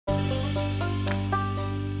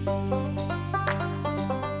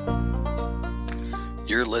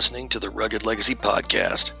You're listening to the Rugged Legacy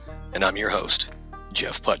Podcast, and I'm your host,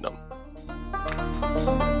 Jeff Putnam.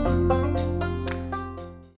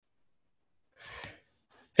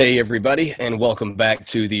 Hey, everybody, and welcome back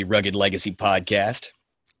to the Rugged Legacy Podcast.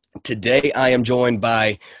 Today, I am joined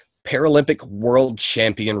by Paralympic world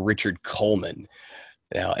champion Richard Colman.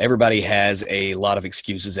 Now, everybody has a lot of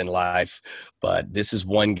excuses in life, but this is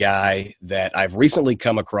one guy that I've recently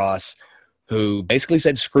come across who basically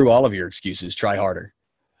said, screw all of your excuses, try harder.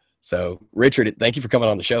 So, Richard, thank you for coming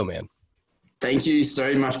on the show, man. Thank you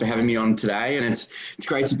so much for having me on today, and it's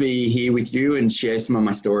great to be here with you and share some of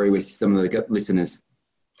my story with some of the listeners.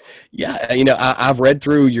 Yeah, I've read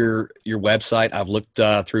through your website. I've looked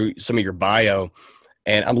through some of your bio,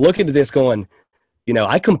 and I'm looking at this going,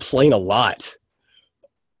 I complain a lot,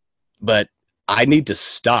 but I need to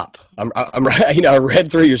stop. I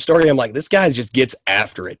read through your story. I'm like, this guy just gets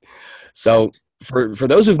after it. So for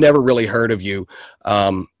those who've never really heard of you,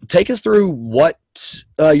 take us through what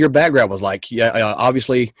your background was like. Yeah,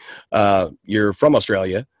 obviously, you're from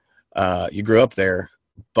Australia. You grew up there.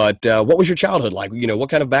 But what was your childhood like? What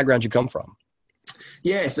kind of background you come from?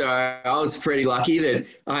 Yeah, so I was pretty lucky that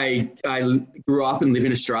I grew up and live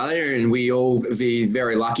in Australia, and we all be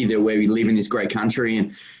very lucky that we live in this great country.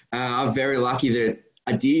 And I'm very lucky that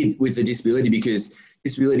I did with the disability, because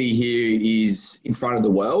disability here is in front of the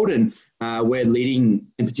world, and we're leading,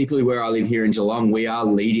 and particularly where I live here in Geelong, we are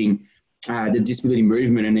leading the disability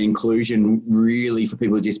movement and inclusion really for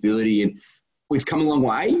people with disability. And we've come a long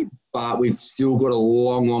way, but we've still got a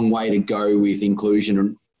long, long way to go with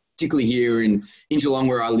inclusion, particularly here in Geelong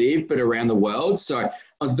where I live, but around the world. So I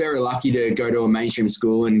was very lucky to go to a mainstream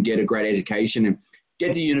school and get a great education and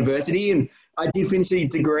get to university. And I did finish a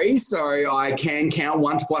degree, so I can count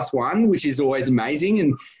 1 + 1, which is always amazing.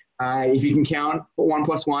 And if you can count 1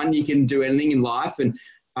 + 1, you can do anything in life. And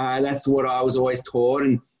that's what I was always taught.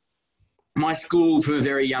 And my school, from a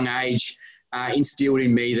very young age, instilled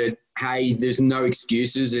in me that, hey, there's no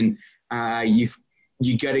excuses, and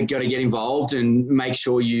you got to get involved and make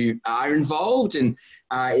sure you are involved. And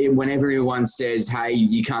whenever everyone says, hey,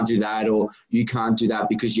 you can't do that, or you can't do that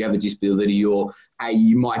because you have a disability, or hey,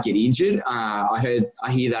 you might get injured, I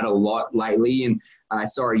hear that a lot lately. And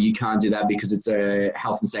sorry, you can't do that because it's a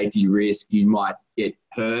health and safety risk, you might get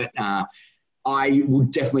hurt. I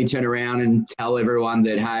would definitely turn around and tell everyone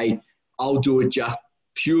that, hey, I'll do it just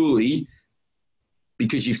purely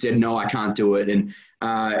because you've said, no, I can't do it. And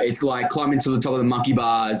it's like climbing to the top of the monkey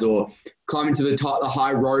bars, or climbing to the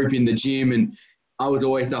high rope in the gym. And I was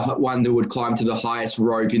always the one that would climb to the highest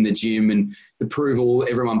rope in the gym and to prove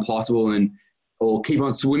everyone possible, or keep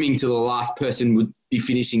on swimming till the last person would be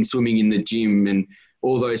finishing swimming in the gym, and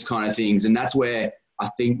all those kind of things. And that's where I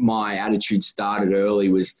think my attitude started early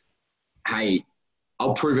was, hey,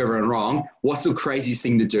 I'll prove everyone wrong. What's the craziest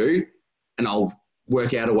thing to do? And I'll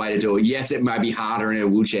work out a way to do it. Yes, it may be harder in a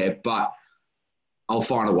wheelchair, but I'll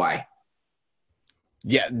find a way.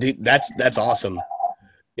 Yeah, dude, that's awesome.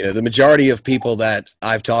 The majority of people that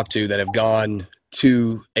I've talked to that have gone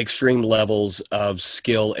to extreme levels of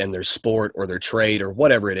skill in their sport or their trade or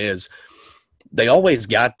whatever it is, they always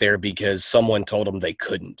got there because someone told them they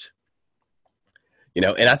couldn't.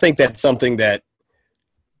 And I think that's something that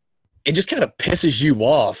it just kind of pisses you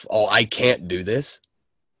off. Oh, I can't do this.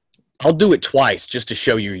 I'll do it twice just to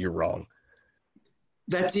show you you're wrong.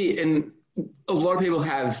 That's it. And a lot of people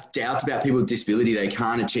have doubts about people with disability. They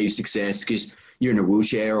can't achieve success because you're in a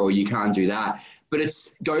wheelchair, or you can't do that. But it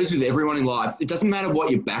goes with everyone in life. It doesn't matter what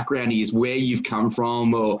your background is, where you've come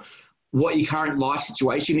from, or what your current life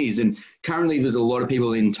situation is. And currently there's a lot of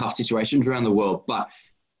people in tough situations around the world, but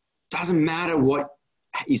it doesn't matter what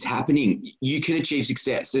is happening. You can achieve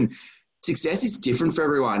success, and success is different for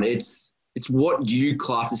everyone. It's what you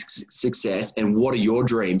class as success, and what are your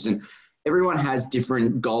dreams. And everyone has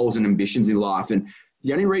different goals and ambitions in life. And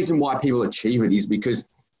the only reason why people achieve it is because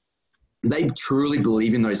they truly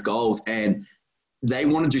believe in those goals, and they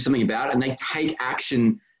want to do something about it, and they take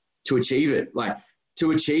action to achieve it. Like,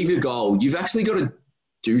 to achieve the goal, you've actually got to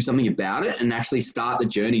do something about it and actually start the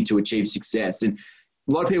journey to achieve success. And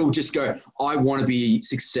a lot of people just go, I want to be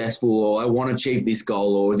successful, or I want to achieve this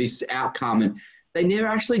goal or this outcome. And they never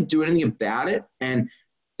actually do anything about it. And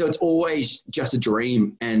so it's always just a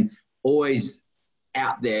dream, and always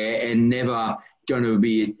out there, and never going to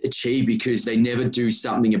be achieved because they never do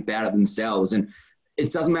something about it themselves. And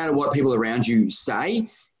it doesn't matter what people around you say.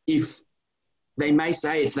 If they may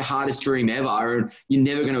say it's the hardest dream ever and you're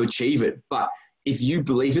never going to achieve it, but if you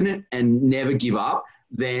believe in it and never give up,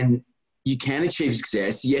 then you can achieve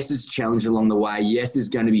success. Yes, there's challenges along the way. Yes, there's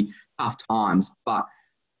going to be tough times, but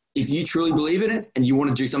if you truly believe in it and you want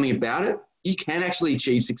to do something about it, you can actually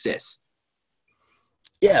achieve success.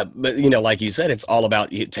 Yeah, but like you said, it's all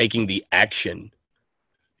about taking the action.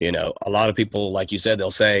 A lot of people, like you said,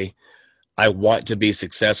 they'll say, I want to be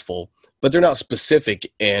successful, but they're not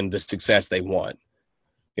specific in the success they want.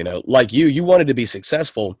 Like you wanted to be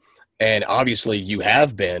successful, and obviously you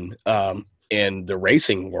have been in the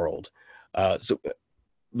racing world.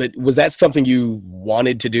 But was that something you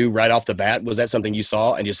wanted to do right off the bat? Was that something you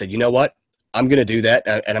saw and you said, you know what, I'm going to do that,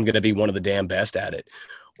 and I'm going to be one of the damn best at it?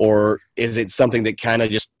 Or is it something that kind of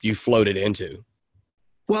just you floated into?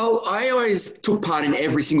 Well, I always took part in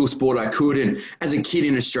every single sport I could. And as a kid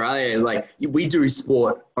in Australia, like we do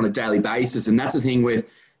sport on a daily basis. And that's the thing with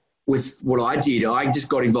what I did. I just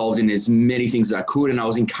got involved in as many things as I could, and I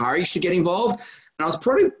was encouraged to get involved. And I was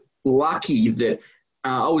probably lucky that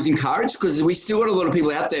I was encouraged, because we still got a lot of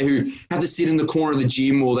people out there who have to sit in the corner of the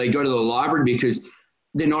gym or they go to the library because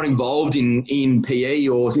they're not involved in PE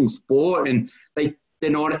or in sport, and they're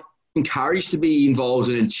not encouraged to be involved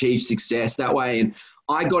and achieve success that way. And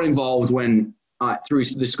I got involved through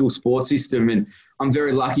the school sports system, and I'm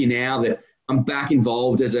very lucky now that I'm back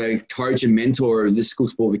involved as a coach and mentor of the School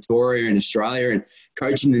Sport Victoria in Australia, and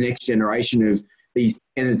coaching the next generation of these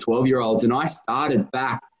 10 and 12-year-olds. And I started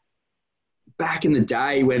back in the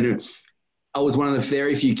day when I was one of the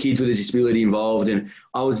very few kids with a disability involved, and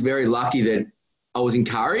I was very lucky that I was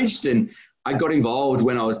encouraged, and I got involved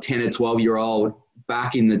when I was 10 or 12-year-old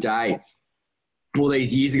back in the day. All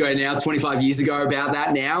these years ago now, 25 years ago about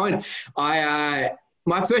that now. And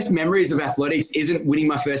my first memories of athletics isn't winning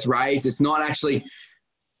my first race. It's not actually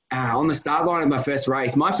on the start line of my first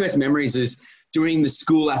race. My first memories is doing the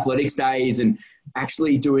school athletics days and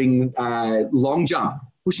actually doing long jump,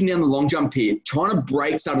 pushing down the long jump pit, trying to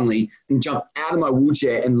break suddenly and jump out of my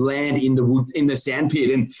wheelchair and land in the sand pit.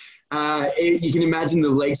 And you can imagine the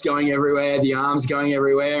legs going everywhere, the arms going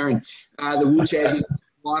everywhere, and the wheelchair just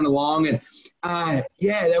flying along. And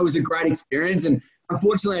that was a great experience. And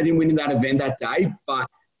unfortunately, I didn't win in that event that day, but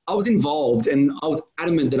I was involved, and I was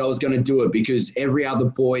adamant that I was going to do it because every other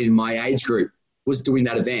boy in my age group was doing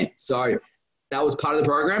that event. So that was part of the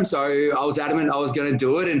program. So I was adamant I was going to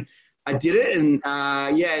do it, and I did it. And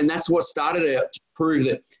and that's what started it, to prove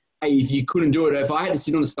that, hey, if you couldn't do it, if I had to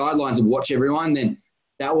sit on the sidelines and watch everyone, then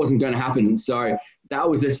that wasn't going to happen. So that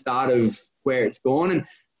was the start of where it's gone. And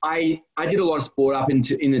I did a lot of sport up in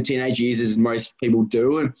the teenage years, as most people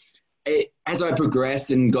do. And as I progressed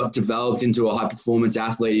and got developed into a high-performance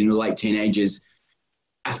athlete in the late teenagers,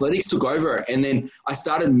 athletics took over. And then I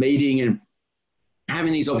started meeting and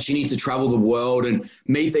having these opportunities to travel the world and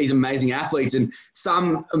meet these amazing athletes. And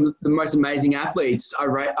some of the most amazing athletes I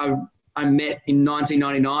met in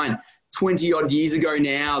 1999, 20-odd years ago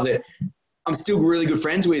now, that I'm still really good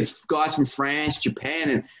friends with, guys from France,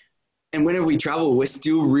 Japan, and whenever we travel, we're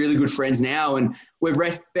still really good friends now. And we're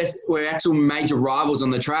actual major rivals on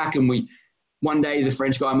the track. And one day the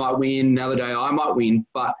French guy might win, another day I might win,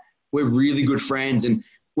 but we're really good friends. And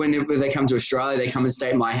whenever they come to Australia, they come and stay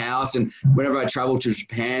at my house. And whenever I travel to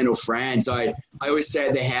Japan or France, I always stay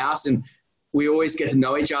at their house, and we always get to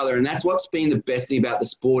know each other. And that's what's been the best thing about the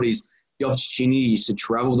sport, is the opportunities to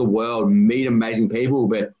travel the world, meet amazing people.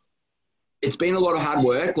 But it's been a lot of hard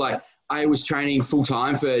work. Like, I was training full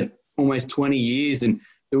time for almost 20 years, and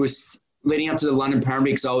it was leading up to the London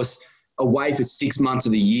Paralympics. I was away for 6 months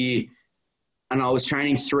of the year, and I was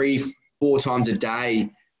training 3-4 times a day.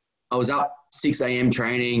 I was up 6 a.m.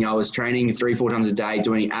 training. I was training 3-4 times a day,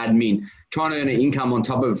 doing admin, trying to earn an income on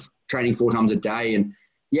top of training 4 times a day. And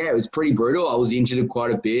it was pretty brutal. I was injured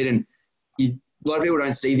quite a bit, and a lot of people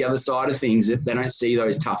don't see the other side of things. They don't see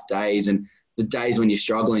those tough days and the days when you're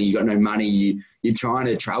struggling, you got no money, you're trying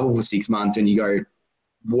to travel for 6 months, and you go,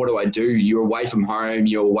 what do I do? You're away from home,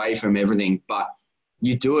 you're away from everything, but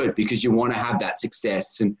you do it because you want to have that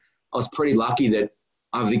success. And I was pretty lucky that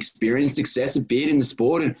I've experienced success a bit in the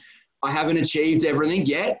sport, and I haven't achieved everything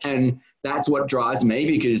yet. And that's what drives me,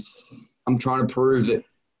 because I'm trying to prove that,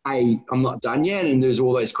 hey, I'm not done yet. And there's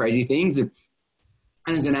all those crazy things. And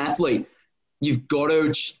as an athlete, you've got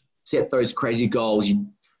to set those crazy goals.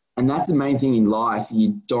 And that's the main thing in life.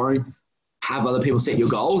 You don't have other people set your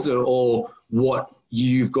goals or what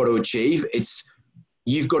you've got to achieve.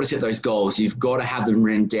 You've got to set those goals. You've got to have them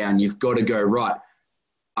written down. You've got to go, right,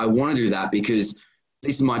 I want to do that because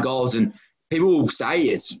this is my goals. And people will say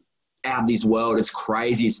it's out of this world, it's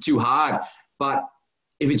crazy, it's too hard. But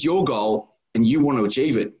if it's your goal and you want to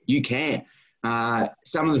achieve it, you can.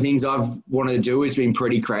 Some of the things I've wanted to do has been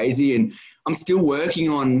pretty crazy, and I'm still working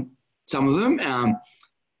on some of them.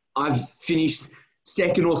 I've finished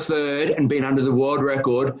second or third and been under the world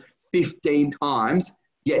record 15 times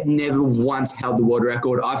yet never once held the world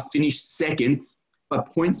record. I've finished second by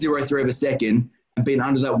 0.03 of a second and been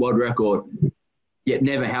under that world record, yet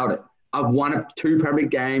never held it. I've won 2 Premier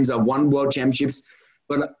Games. I've won world championships,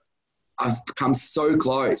 but I've come so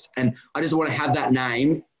close. And I just want to have that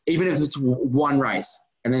name, even if it's one race.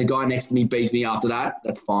 And then a guy next to me beats me after that,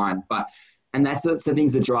 that's fine. And that's the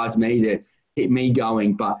things that drives me, that keep me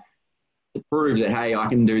going. But to prove that, hey, I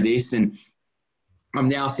can do this. And I'm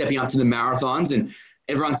now stepping up to the marathons. And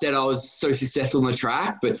everyone said I was so successful on the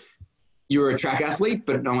track, but you're a track athlete.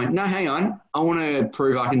 But I went, no, hang on. I want to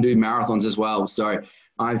prove I can do marathons as well. So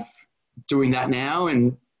I'm doing that now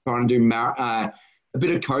and trying to do a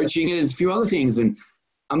bit of coaching and a few other things. And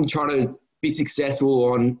I'm trying to be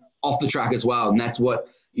successful off the track as well. And that's what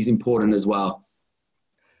is important as well.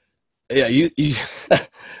 Yeah, you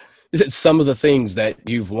some of the things that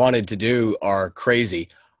you've wanted to do are crazy.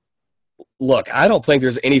 Look, I don't think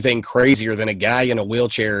there's anything crazier than a guy in a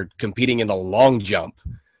wheelchair competing in the long jump.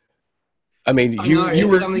 I mean, you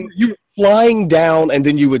were flying down, and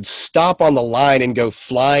then you would stop on the line and go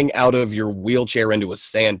flying out of your wheelchair into a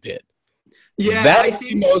sand pit. Yeah, that's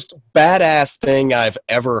the most badass thing I've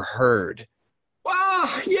ever heard.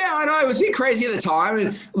 Well, yeah, I know. It was a bit crazy at the time.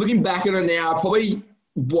 And looking back on it now, I probably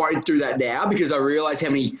won't do that now because I realize how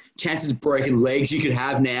many chances of broken legs you could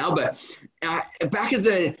have now. But back as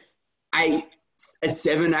a 7, 8,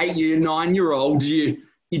 9-year-old, you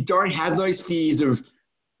don't have those fears of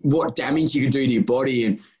what damage you can do to your body.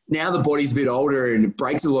 And now the body's a bit older and it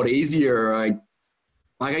breaks a lot easier.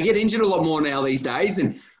 I get injured a lot more now these days,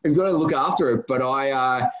 and I've got to look after it. But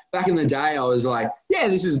back in the day, I was like, yeah,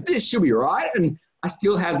 this should be right. And I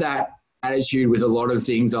still have that attitude with a lot of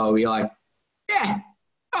things. I'll be like, yeah,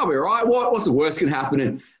 I'll be right. What's the worst can happen?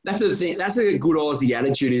 And that's the thing. That's a good Aussie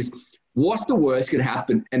attitude is, what's the worst can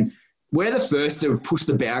happen? And we're the first to push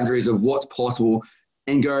the boundaries of what's possible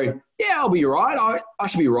and go, yeah, I'll be right. I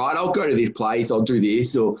should be right. I'll go to this place. I'll do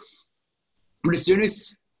this. But as soon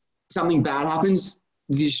as something bad happens,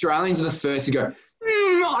 the Australians are the first to go,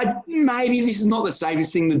 maybe this is not the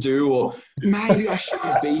safest thing to do, or maybe I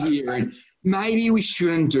shouldn't be here, and maybe we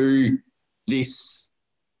shouldn't do this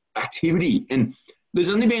activity. And there's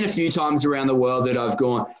only been a few times around the world that I've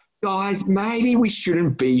gone, guys, maybe we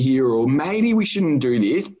shouldn't be here, or maybe we shouldn't do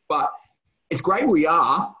this, but it's great we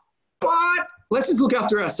are, but let's just look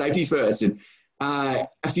after our safety first. And a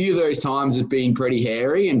few of those times have been pretty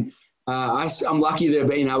hairy, and I'm lucky that I've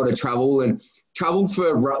been able to traveled for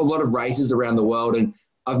a lot of races around the world, and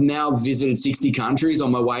I've now visited 60 countries on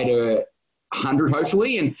my way to 100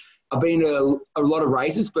 hopefully, and I've been to a lot of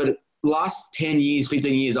races. But last 10 years,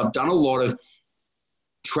 15 years, I've done a lot of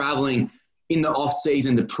traveling in the off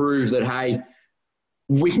season to prove that, hey,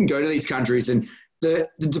 we can go to these countries. And the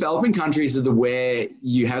developing countries are where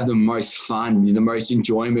you have the most fun, the most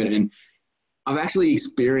enjoyment. And I've actually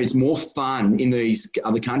experienced more fun in these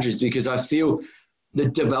other countries because I feel the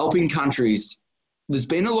developing countries, there's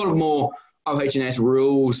been a lot of more OH&S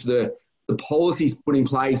rules, the policies put in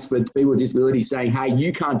place for people with disabilities saying, hey,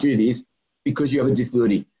 you can't do this because you have a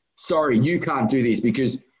disability. Sorry, you can't do this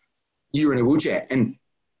because you're in a wheelchair. And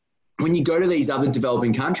when you go to these other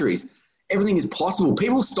developing countries, everything is possible.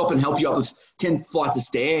 People stop and help you up with 10 flights of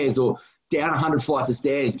stairs or down 100 flights of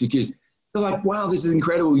stairs because they're like, wow, this is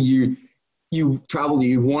incredible. You travel,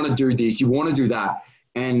 you want to do this, you want to do that.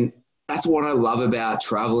 And that's what I love about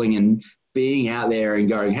traveling and being out there and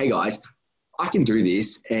going, hey, guys, I can do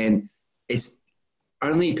this. And it's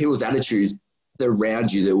only people's attitudes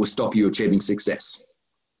around you that will stop you achieving success.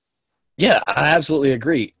 Yeah, I absolutely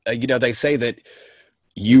agree. They say that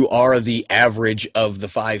you are the average of the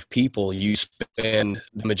 5 people you spend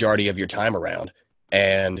the majority of your time around.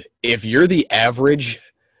 And if you're the average,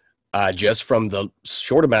 just from the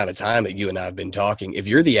short amount of time that you and I have been talking, if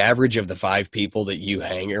you're the average of the 5 people that you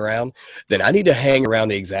hang around, then I need to hang around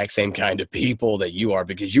the exact same kind of people that you are,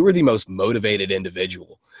 because you are the most motivated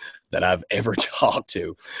individual that I've ever talked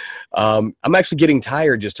to. I'm actually getting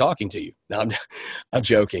tired just talking to you. No, I'm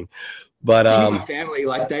joking. But my family,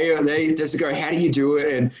 like they just go, how do you do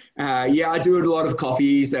it? And I do it a lot of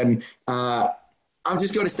coffees, and I've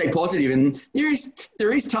just got to stay positive. And there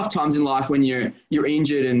is tough times in life when you're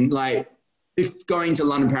injured, and like if going to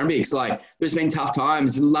London Paralympics, like there's been tough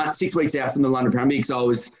times. 6 weeks out from the London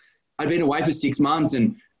Paralympics, I'd been away for 6 months,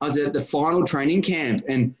 and I was at the final training camp,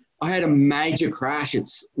 and I had a major crash at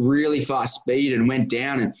really fast speed and went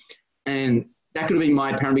down, and that could have been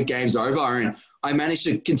my Paralympic Games over. And I managed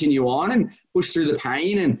to continue on and push through the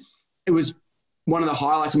pain. And it was one of the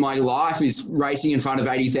highlights of my life is racing in front of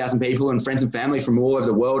 80,000 people and friends and family from all over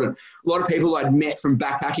the world. And a lot of people I'd met from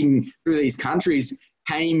backpacking through these countries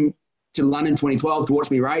came to London 2012 to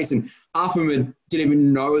watch me race, and half of them didn't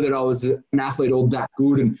even know that I was an athlete all that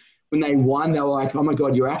good. And when they won, they were like, "Oh my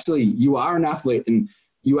God, you are an athlete, and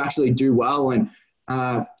you actually do well." And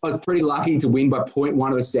I was pretty lucky to win by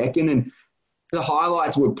 0.1 of a second, and the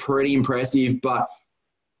highlights were pretty impressive. But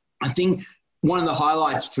I think one of the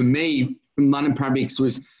highlights for me from London Paralympics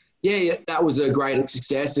was, that was a great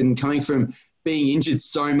success. And coming from being injured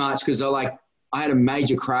so much, because I had a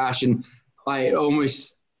major crash, and I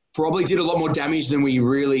almost probably did a lot more damage than we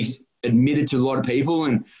really admitted to a lot of people.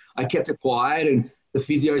 And I kept it quiet, and the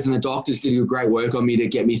physios and the doctors did great work on me to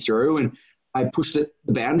get me through. And I pushed the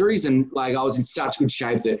boundaries, and I was in such good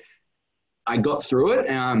shape that I got through it.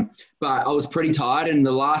 But I was pretty tired. And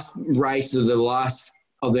the last race of their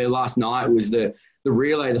last night was the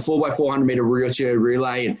relay, the 4x400 meter wheelchair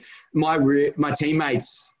relay. And my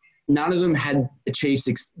teammates, none of them had achieved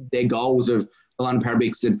their goals of the London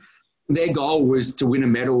Paralympics, and their goal was to win a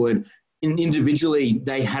medal. And individually,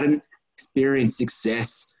 they hadn't experienced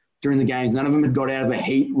success during the games. None of them had got out of a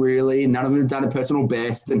heat, really, and none of them had done a personal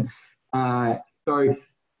best. And so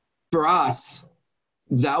for us,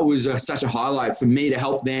 that was such a highlight for me to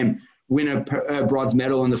help them win a bronze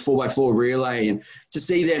medal in the 4x4 relay, and to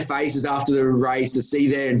see their faces after the race, to see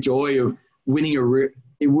their joy of winning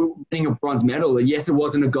a bronze medal. And yes, it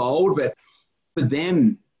wasn't a gold, but for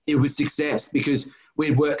them, it was success, because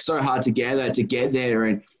we'd worked so hard together to get there,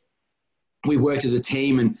 and we worked as a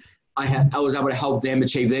team, and I was able to help them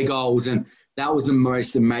achieve their goals. And that was the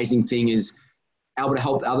most amazing thing, is able to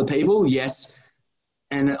help other people. Yes.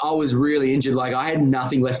 And I was really injured. I had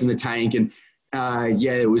nothing left in the tank, and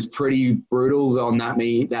it was pretty brutal on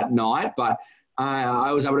that night, but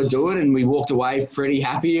I was able to do it, and we walked away pretty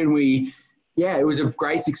happy, and it was a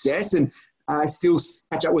great success. And I still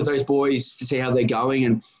catch up with those boys to see how they're going,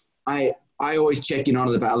 and I always check in on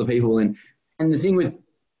other people. And the thing with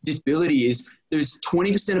disability is there's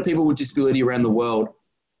 20% of people with disability around the world,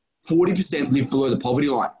 40% live below the poverty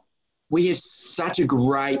line. We have such a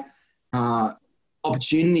great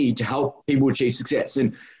opportunity to help people achieve success.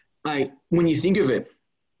 And when you think of it,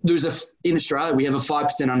 in Australia, we have a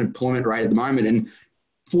 5% unemployment rate at the moment, and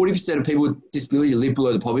 40% of people with disability live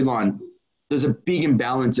below the poverty line. There's a big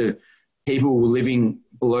imbalance of people living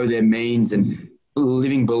below their means and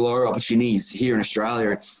living below opportunities here in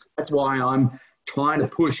Australia. That's why I'm trying to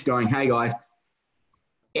push, going, hey guys,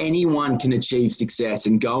 anyone can achieve success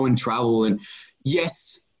and go and travel. And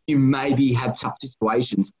yes, you maybe have tough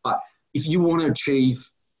situations, but if you want to achieve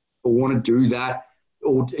or want to do that,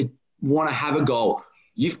 or want to have a goal,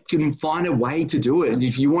 you can find a way to do it.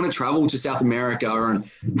 If you want to travel to South America and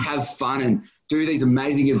have fun and do these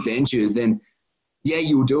amazing adventures, then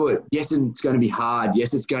you'll do it. Yes, it's going to be hard.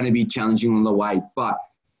 Yes, it's going to be challenging on the way, but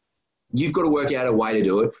you've got to work out a way to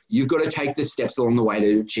do it. You've got to take the steps along the way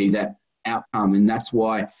to achieve that outcome. And that's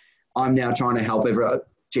why I'm now trying to help everyone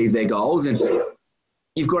achieve their goals. And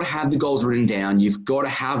you've got to have the goals written down. You've got to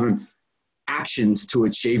have actions to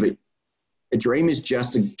achieve it. A dream is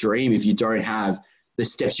just a dream if you don't have the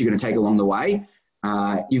steps you're going to take along the way.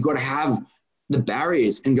 You've got to have the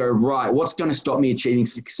barriers and go, right, what's going to stop me achieving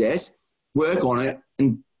success? Work on it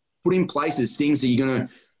and put in places things that you're going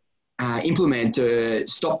to implement to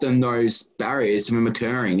stop those barriers from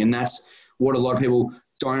occurring. And that's what a lot of people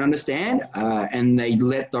don't understand, and they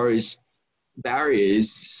let those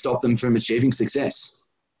barriers stop them from achieving success.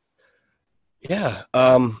 Yeah.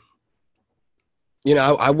 I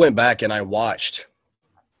went back and I watched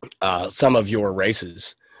some of your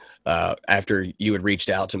races after you had reached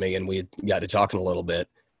out to me and we had got to talking a little bit.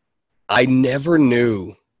 I never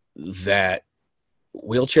knew that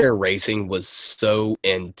wheelchair racing was so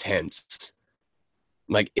intense.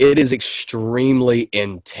 It is extremely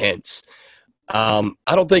intense. I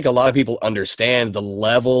don't think a lot of people understand the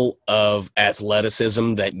level of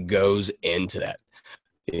athleticism that goes into that.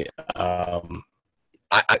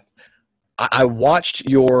 I watched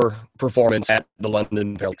your performance at the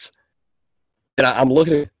London Paralympics, and I'm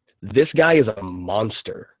looking at this guy is a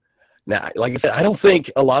monster. Now, like I said, I don't think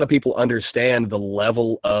a lot of people understand the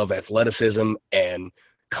level of athleticism and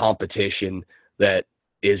competition that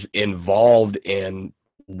is involved in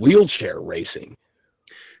wheelchair racing.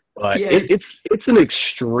 But it's an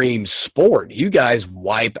extreme sport. You guys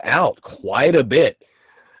wipe out quite a bit.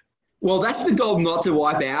 Well, that's the goal, not to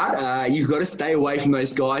wipe out. You've got to stay away from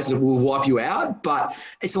those guys that will wipe you out. But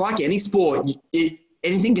it's like any sport.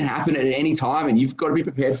 Anything can happen at any time, and you've got to be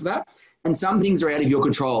prepared for that. And some things are out of your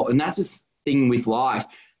control, and that's the thing with life.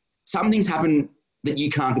 Some things happen that you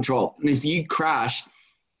can't control. And if you crash,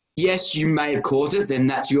 yes, you may have caused it, then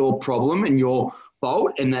that's your problem and your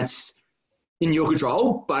fault, and that's in your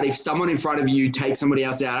control. But if someone in front of you takes somebody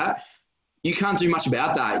else out, you can't do much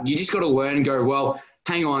about that. You just got to learn and go, well,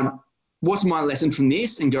 hang on, what's my lesson from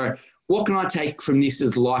this? And go, what can I take from this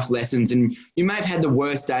as life lessons? And you may have had the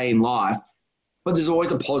worst day in life, but there's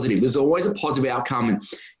always a positive. There's always a positive outcome. And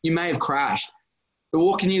you may have crashed, but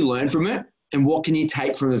what can you learn from it? And what can you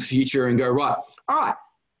take from the future and go, right, all right.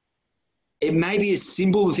 It may be a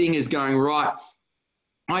simple thing as going, right,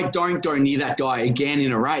 I don't go near that guy again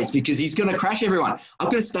in a race because he's going to crash everyone. I've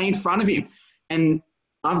got to stay in front of him. And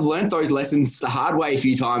I've learned those lessons the hard way a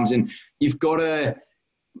few times, and you've got to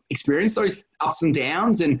experience those ups and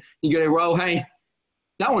downs, and you go, well, hey,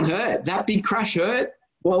 that one hurt. That big crash hurt.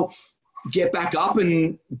 Well, get back up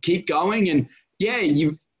and keep going. And yeah,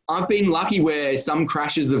 I've been lucky where some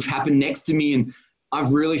crashes have happened next to me, and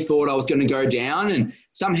I've really thought I was going to go down, and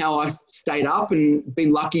somehow I've stayed up and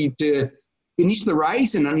been lucky to finish the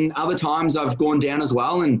race. And other times I've gone down as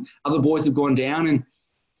well, and other boys have gone down, and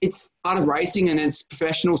it's part of racing, and it's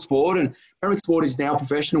professional sport, and Paramedic sport is now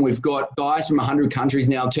professional. We've got guys from 100 countries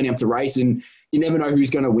now turning up to race, and you never know who's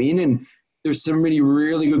going to win. And there's so many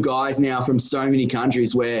really good guys now from so many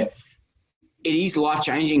countries where it is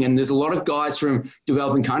life-changing. And there's a lot of guys from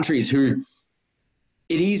developing countries who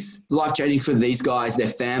it is life-changing for these guys, their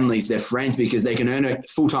families, their friends, because they can earn a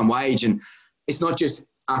full-time wage. And it's not just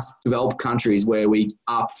us developed countries where we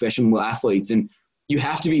are professional athletes. And you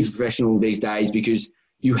have to be professional these days because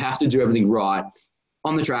you have to do everything right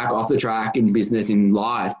on the track, off the track, in business, in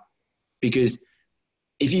life. Because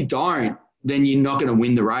if you don't, then you're not going to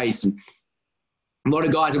win the race. And a lot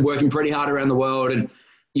of guys are working pretty hard around the world, and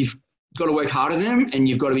you've got to work harder than them, and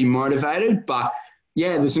you've got to be motivated. But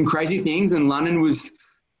yeah, there's some crazy things, and London was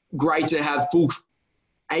great to have full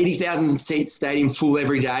 80,000 seat stadium full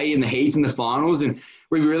every day in the heats and the finals. And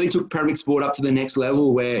we really took Paramedic sport up to the next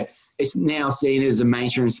level where it's now seen as a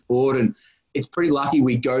mainstream sport. And it's pretty lucky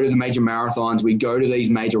we go to the major marathons, we go to these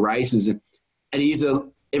major races, and it is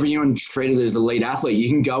everyone treated as a elite athlete. You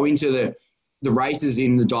can go into the races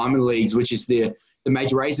in the Diamond Leagues, which is the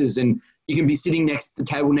major races, and you can be sitting next the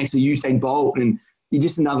table next to Usain Bolt, and you're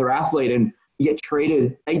just another athlete, and you get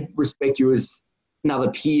treated, they respect you as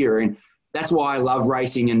another peer. And that's why I love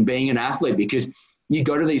racing and being an athlete, because you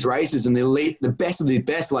go to these races and the elite, the best of the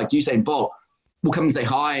best, like Usain Bolt, will come and say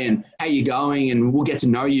hi and how you going, and we'll get to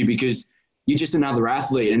know you because you're just another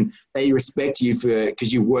athlete, and they respect you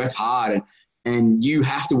because you work hard, and you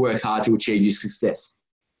have to work hard to achieve your success.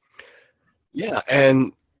 Yeah,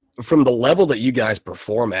 and from the level that you guys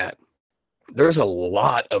perform at, there's a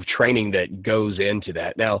lot of training that goes into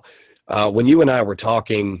that. Now, when you and I were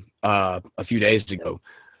talking a few days ago,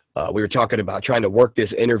 we were talking about trying to work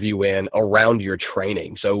this interview in around your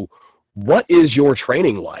training. So what is your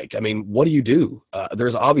training like? I mean, what do you do?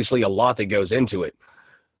 There's obviously a lot that goes into it.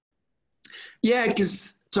 Yeah,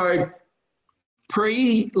 because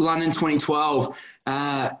pre-London 2012, like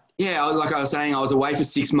I was saying, I was away for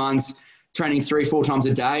 6 months, training 3-4 times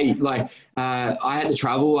a day. I had to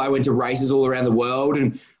travel. I went to races all around the world,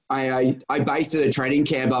 and I based at a training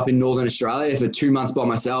camp up in Northern Australia for 2 months by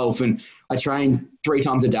myself, and I trained 3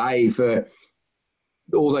 times a day for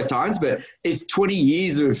all those times. But it's 20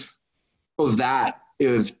 years of that,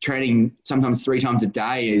 of training sometimes 3 times a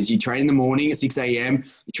day. Is you train in the morning at 6 a.m.,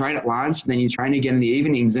 you train at lunch, and then you train again in the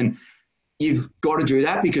evenings. And you've got to do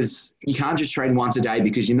that because you can't just train once a day,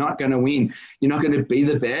 because you're not going to win. You're not going to be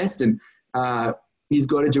the best. And you've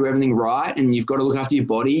got to do everything right, and you've got to look after your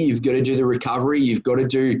body. You've got to do the recovery. You've got to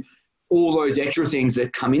do all those extra things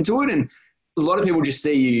that come into it. And a lot of people just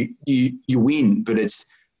see you win, but it's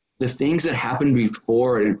the things that happen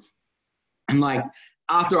before it. And like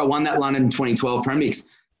after I won that London 2012 Premix,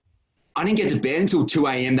 I didn't get to bed until 2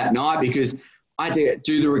 a.m. that night because I had to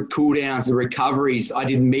do the cool downs, the recoveries. I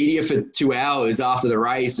did media for 2 hours after the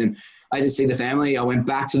race, and I had to see the family. I went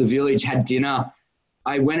back to the village, had dinner.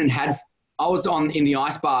 I was in the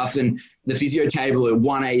ice bath and the physio table at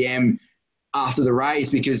 1 a.m. after the race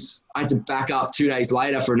because I had to back up 2 days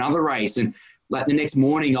later for another race. And like the next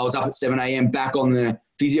morning, I was up at 7 a.m. back on the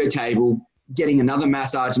physio table, getting another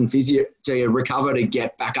massage and physio to recover, to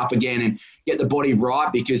get back up again and get the body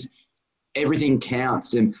right, because everything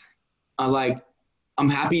counts. And I'm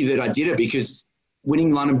happy that I did it, because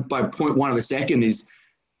winning London by 0.1 of a second is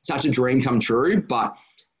such a dream come true. But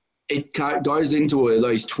it goes into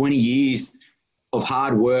those 20 years of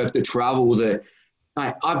hard work, the travel.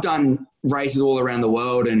 I've done races all around the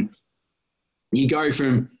world, and you go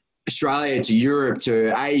from Australia to Europe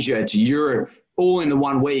to Asia to Europe all in the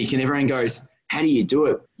 1 week, and everyone goes, how do you do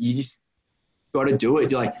it? You just got to do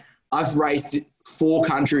it. I've raced 4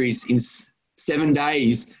 countries in 7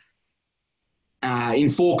 days in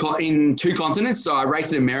 2 continents. So I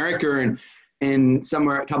raced in America and and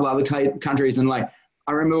somewhere, a couple other countries. And like,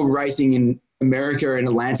 I remember racing in America in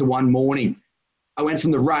Atlanta one morning. I went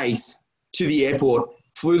from the race to the airport,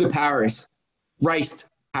 flew to Paris, raced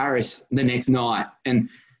Paris the next night. And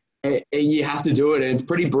you have to do it. And it's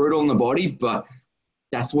pretty brutal on the body, but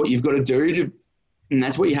that's what you've got to do and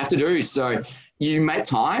that's what you have to do. So you make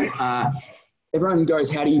time. Everyone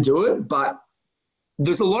goes, how do you do it? But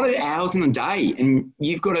there's a lot of hours in the day, and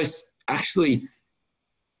you've got to actually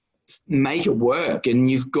make it work, and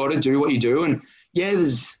you've got to do what you do. And yeah,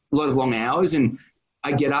 there's a lot of long hours, and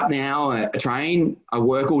I get up now, I train, I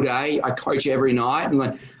work all day, I coach every night, and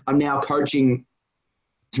like, I'm now coaching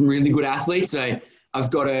some really good athletes. So I've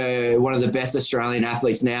got one of the best Australian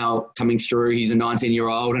athletes now coming through. He's a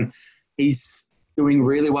 19-year-old, and he's doing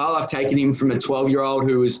really well. I've taken him from a 12-year-old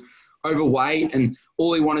who was overweight, and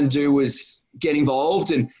all he wanted to do was get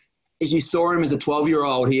involved. And as you saw him as a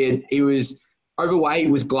 12-year-old, he was overweight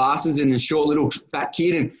with glasses and a short little fat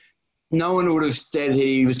kid, and no one would have said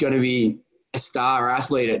he was going to be a star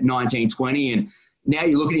athlete at 19, 20. And now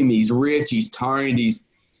you look at him, he's ripped, he's toned,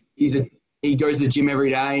 he goes to the gym every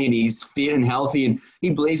day, and he's fit and healthy, and he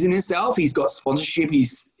believes in himself. He's got sponsorship,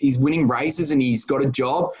 he's winning races, and he's got a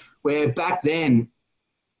job. Where back then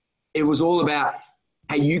it was all about,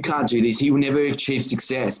 hey, you can't do this, you will never achieve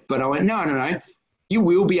success. But I went, no, you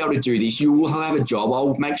will be able to do this, you will have a job,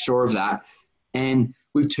 I'll make sure of that. And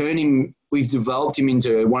we've developed him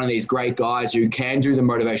into one of these great guys who can do the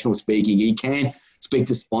motivational speaking. He can speak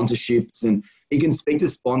to sponsorships, and he can speak to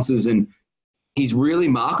sponsors, and he's really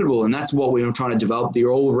marketable. And that's what we're trying to develop, the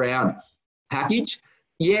all-round package.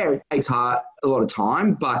 Yeah, it takes a lot of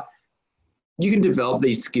time, but you can develop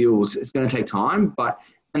these skills. It's going to take time,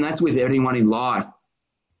 and that's with anyone in life.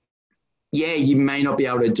 Yeah, you may not be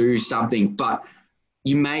able to do something, but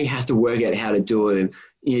you may have to work out how to do it,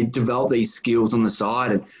 and develop these skills on the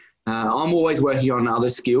side. And I'm always working on other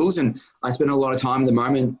skills, and I spend a lot of time at the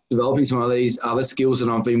moment developing some of these other skills that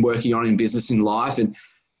I've been working on in business and life. And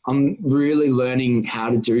I'm really learning how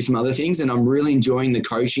to do some other things, and I'm really enjoying the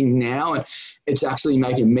coaching now. And it's actually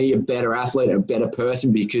making me a better athlete, a better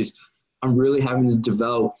person, because I'm really having to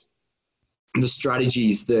develop the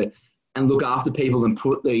strategies and look after people and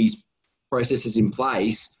put these processes in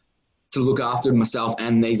place to look after myself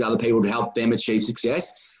and these other people to help them achieve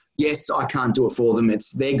success. Yes, I can't do it for them.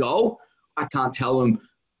 It's their goal. I can't tell them,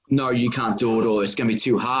 no, you can't do it, or it's going to be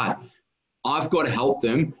too hard. I've got to help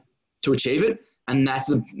them to achieve it. And that's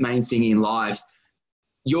the main thing in life.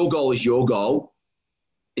 Your goal is your goal.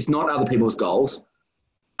 It's not other people's goals.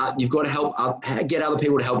 You've got to get other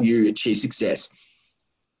people to help you achieve success.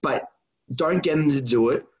 But don't get them to do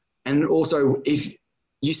it. And also, if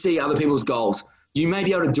you see other people's goals, you may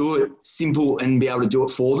be able to do it simple and be able to do it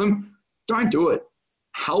for them. Don't do it.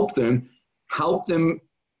 Help them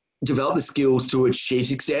develop the skills to achieve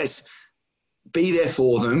success. Be there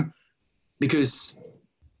for them, because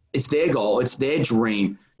it's their goal. It's their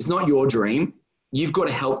dream. It's not your dream. You've got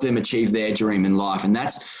to help them achieve their dream in life. And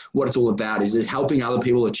that's what it's all about, is helping other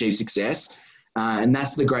people achieve success. And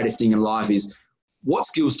that's the greatest thing in life, is what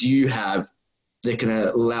skills do you have that can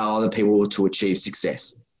allow other people to achieve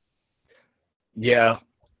success? Yeah,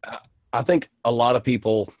 I think a lot of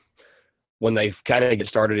people, when they kind of get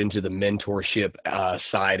started into the mentorship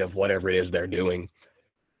side of whatever it is they're doing,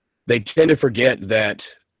 they tend to forget that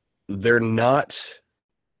they're not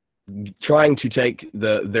trying to take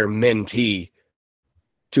their mentee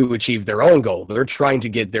to achieve their own goal. They're trying to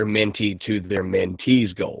get their mentee to their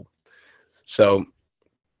mentee's goal. So,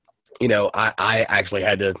 I actually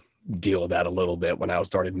had to deal with that a little bit when I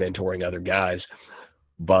started mentoring other guys.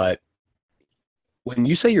 But when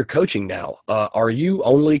you say you're coaching now, are you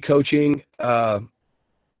only coaching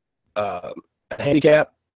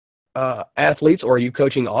handicap athletes, or are you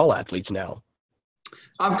coaching all athletes now?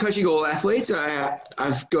 I'm coaching all athletes.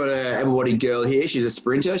 I've got an able-bodied girl here. She's a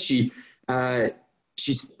sprinter. She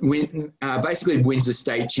basically wins the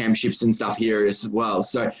state championships and stuff here as well.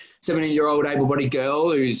 So 17-year-old able-bodied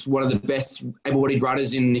girl who's one of the best able-bodied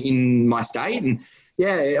runners in my state. And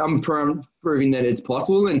yeah, I'm proving that it's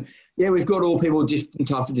possible. And yeah, we've got all people with different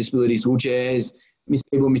types of disabilities, wheelchairs,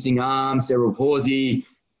 people missing arms, cerebral palsy,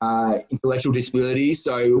 intellectual disabilities.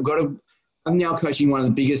 So I'm now coaching one of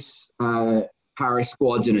the biggest para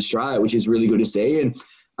squads in Australia, which is really good to see. And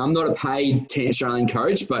I'm not a paid Team Australian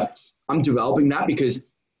coach, but I'm developing that because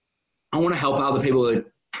I want to help other people that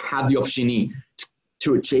have the opportunity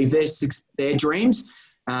to achieve their dreams.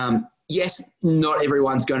 Yes, not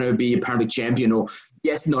everyone's going to be a Paralympic champion, or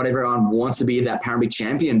yes, not everyone wants to be that Paralympic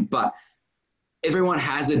champion, but everyone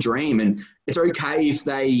has a dream, and it's okay if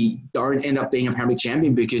they don't end up being a Paralympic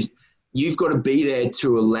champion, because you've got to be there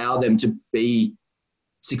to allow them to be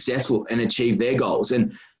successful and achieve their goals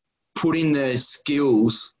and put in the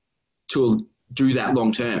skills to do that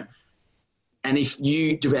long term. And if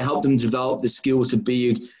you help them develop the skills to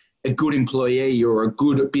be a good employee or a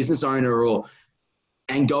good business owner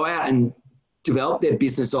and go out and develop their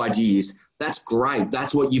business ideas, that's great.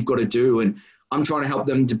 That's what you've got to do. And I'm trying to help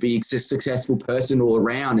them to be a successful person all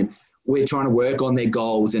around. And we're trying to work on their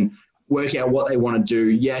goals and work out what they want to do.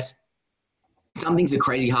 Yes, some things are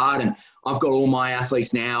crazy hard. And I've got all my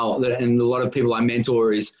athletes now and a lot of people I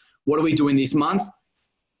mentor is, what are we doing this month?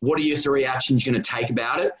 What are your 3 actions you're going to take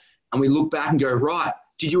about it? And we look back and go, right,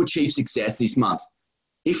 did you achieve success this month?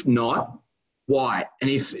 If not, why? And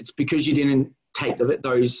if it's because you didn't take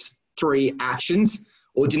those 3 actions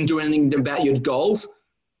or didn't do anything about your goals,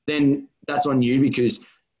 then that's on you because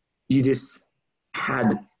you just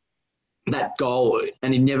had that goal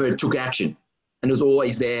and it never took action. And it was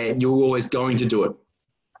always there. You were always going to do it.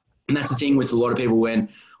 And that's the thing with a lot of people when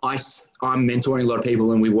I'm mentoring a lot of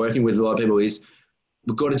people and we're working with a lot of people is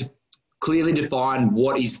we've got to clearly define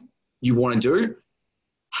what is you want to do,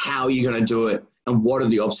 how you're going to do it, and what are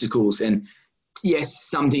the obstacles. And yes,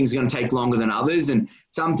 some things are going to take longer than others and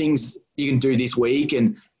some things you can do this week.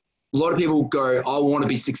 And a lot of people go, I want to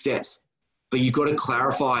be success, but you've got to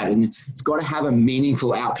clarify it and it's got to have a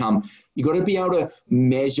meaningful outcome. You've got to be able to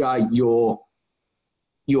measure your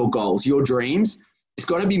goals, your dreams. It's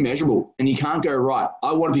got to be measurable and you can't go, right,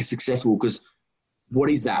 I want to be successful because what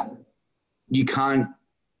is that? You can't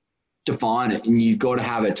define it and you've got to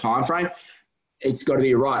have a time frame. It's got to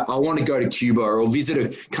be right. I want to go to Cuba or visit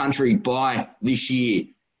a country by this year.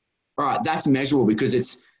 All right, that's measurable because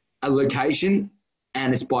it's a location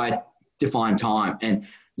and it's by defined time. And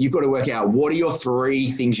you've got to work out what are your 3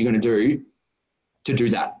 things you're going to do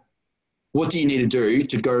that. What do you need to do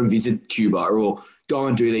to go and visit Cuba or go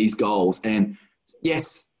and do these goals? And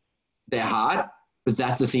yes, they're hard, but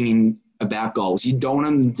that's the thing about goals. You don't want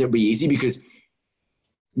them to be easy because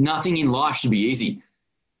nothing in life should be easy.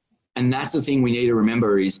 And that's the thing we need to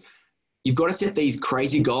remember is you've got to set these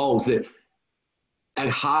crazy goals that are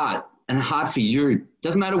hard and hard for you.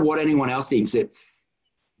 Doesn't matter what anyone else thinks. If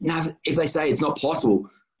they say it's not possible,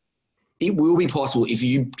 it will be possible if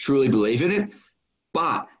you truly believe in it.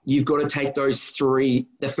 But you've got to take those 3,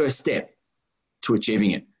 the first step to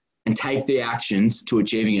achieving it and take the actions to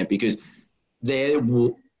achieving it because there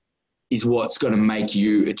is what's going to make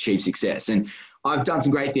you achieve success. And I've done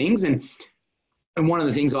some great things. And one of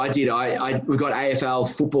the things I did, we got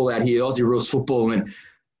AFL football out here, Aussie Rules football. And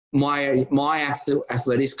my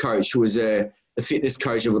athletics coach was a fitness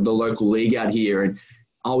coach of the local league out here. And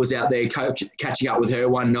I was out there catching up with her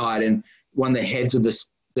one night and one of the heads of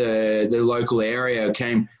the local area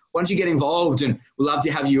came, why don't you get involved? And we'd love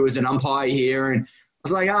to have you as an umpire here. And I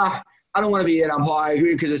was like, I don't want to be an umpire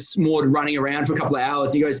because it's more running around for a couple of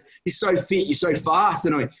hours. He goes, you're so fit, you're so fast.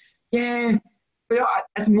 And I went, yeah, but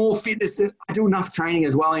that's more fitness. I do enough training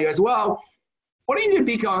as well. And he goes, well, what do you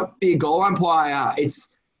do to be a goal umpire? It's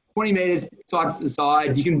 20 meters side to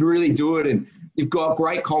side. You can really do it. And you've got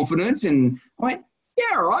great confidence. And I went,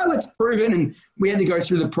 yeah, all right, let's prove it. And we had to go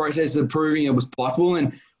through the process of proving it was possible.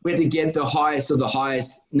 And we had to get the highest of the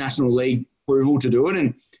highest National League approval to do it.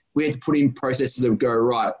 And we had to put in processes that go,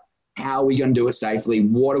 right, how are we going to do it safely?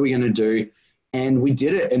 What are we going to do? And we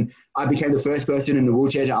did it. And I became the first person in the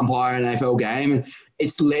wheelchair to umpire an AFL game. And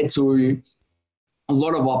it's led to a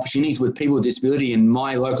lot of opportunities with people with disability. In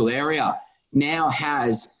my local area now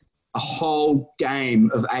has a whole game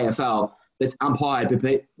of AFL that's umpired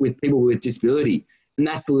with people with disability. And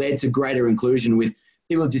that's led to greater inclusion with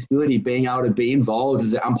people with disability being able to be involved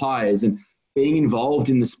as umpires and being involved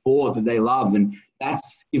in the sport that they love. And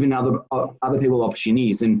that's given other people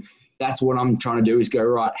opportunities. And that's what I'm trying to do is go,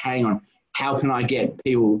 right, hang on, how can I get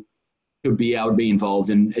people to be able to be involved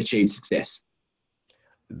and achieve success?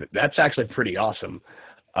 That's actually pretty awesome.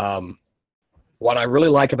 What I really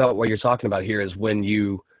like about what you're talking about here is when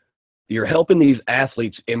you're helping these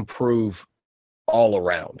athletes improve all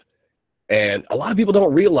around. And a lot of people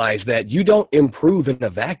don't realize that you don't improve in a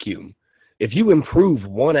vacuum. If you improve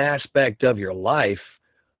one aspect of your life,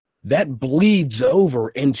 that bleeds over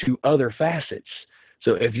into other facets.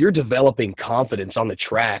 So if you're developing confidence on the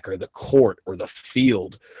track or the court or the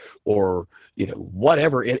field or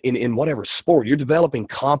whatever in whatever sport, you're developing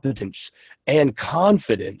competence and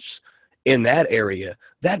confidence in that area,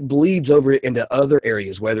 that bleeds over into other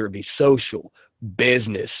areas, whether it be social,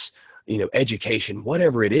 business, education,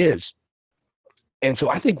 whatever it is. And so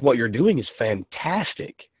I think what you're doing is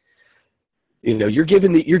fantastic. You're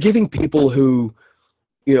giving people who,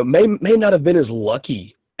 may not have been as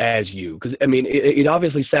lucky as you? Because, I mean, it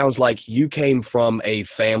obviously sounds like you came from a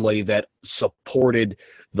family that supported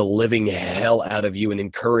the living hell out of you and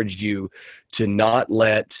encouraged you to not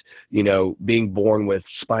let, being born with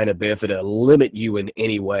spina bifida limit you in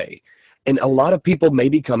any way. And a lot of people may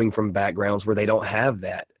be coming from backgrounds where they don't have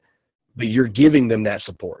that, but you're giving them that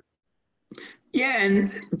support. Yeah,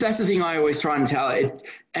 and that's the thing I always try and tell it.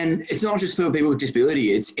 And it's not just for people with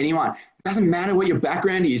disability, it's anyone. It doesn't matter what your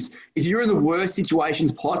background is. If you're in the worst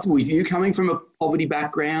situations possible, if you're coming from a poverty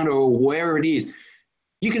background or wherever it is,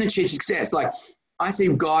 you can achieve success. Like, I see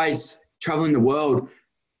guys traveling the world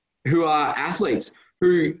who are athletes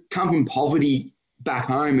who come from poverty back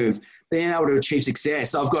home of being able to achieve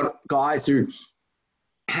success. I've got guys who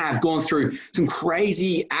have gone through some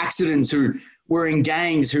crazy accidents, who were in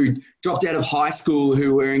gangs, who dropped out of high school,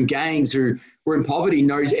 who were in gangs, who were in poverty,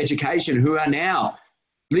 no education, who are now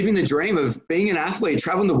living the dream of being an athlete,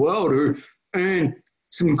 traveling the world, who earn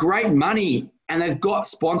some great money, and they've got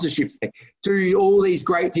sponsorships, they do all these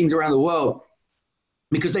great things around the world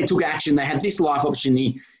because they took action. They had this life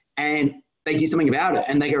opportunity and they did something about it,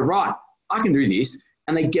 and they go, right, I can do this,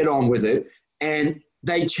 and they get on with it, and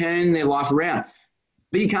they turn their life around.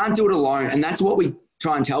 But you can't do it alone, and that's what we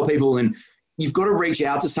try and tell people. And you've got to reach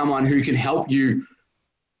out to someone who can help you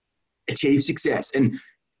achieve success. And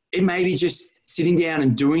it may be just sitting down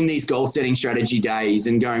and doing these goal-setting strategy days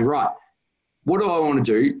and going, right, what do I want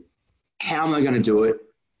to do? How am I going to do it?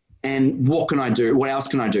 And what can I do? What else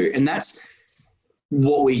can I do? And that's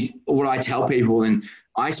what I tell people. And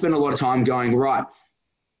I spend a lot of time going, right,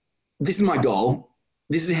 this is my goal.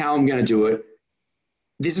 This is how I'm going to do it.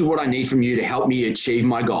 This is what I need from you to help me achieve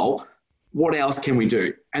my goal. What else can we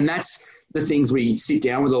do? And that's the things we sit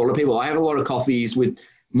down with a lot of people. I have a lot of coffees with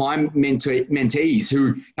my mentees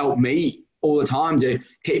who help me all the time to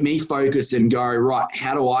keep me focused and go, right,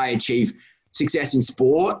 how do I achieve success in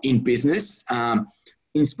sport, in business,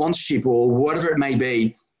 in sponsorship, or whatever it may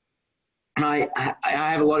be. And I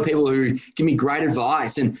have a lot of people who give me great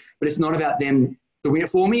advice, but it's not about them doing it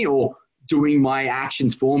for me or doing my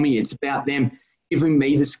actions for me. It's about them giving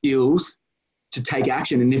me the skills to take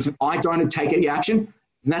action. And if I don't take any action,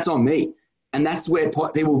 then that's on me. And that's where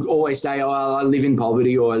people always say, oh, I live in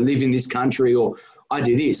poverty, or I live in this country, or I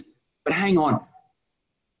do this. But hang on,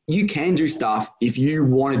 you can do stuff if you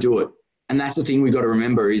want to do it. And that's the thing we've got to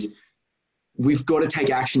remember is we've got to take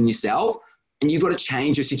action yourself, and you've got to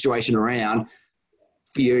change your situation around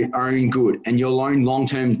for your own good and your own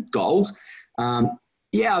long-term goals.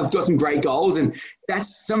 Yeah, I've got some great goals, and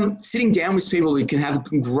that's some sitting down with people who can have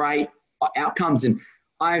great outcomes. And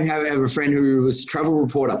I have a friend who was a travel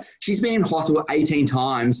reporter. She's been in hospital 18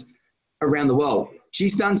 times around the world.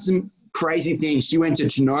 She's done some crazy things. She went to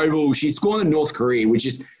Chernobyl. She's gone to North Korea, which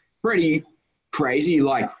is pretty crazy.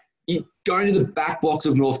 Like, going to the back blocks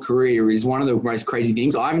of North Korea is one of the most crazy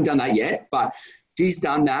things. I haven't done that yet, but she's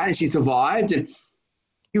done that and she survived. And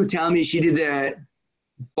she was telling me she did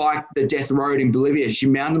the death road in Bolivia. She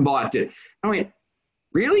mountain biked it. I went,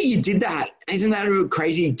 really? You did that? Isn't that a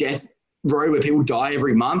crazy death road where people die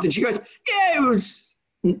every month? And she goes, yeah,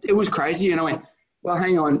 it was crazy. And I went, well,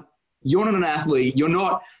 hang on. You're not an athlete. You're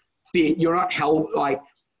not fit. You're not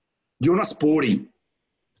you're not sporty.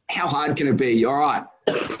 How hard can it be? All right,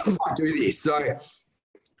 I might do this. So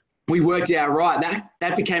we worked out, right,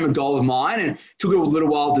 that became a goal of mine, and took a little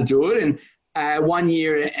while to do it. And 1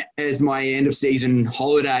 year as my end of season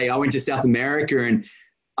holiday, I went to South America, and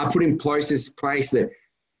I put in closest place to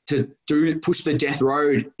push the death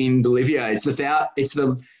road in Bolivia. It's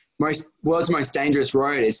the world's most dangerous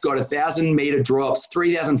road. It's got 1,000-meter drops,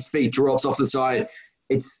 3,000 feet drops off the side.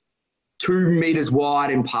 It's 2 meters wide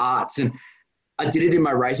in parts. And I did it in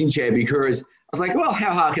my racing chair because I was like, well,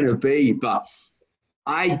 how hard can it be? But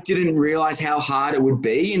I didn't realize how hard it would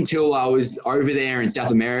be until I was over there in South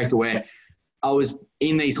America, where I was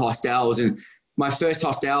in these hostels. And my first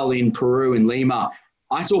hostel in Peru, in Lima,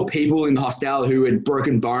 I saw people in the hostel who had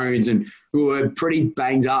broken bones and who were pretty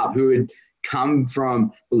banged up, who had come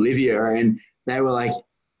from Bolivia. And they were like,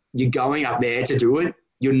 you're going up there to do it?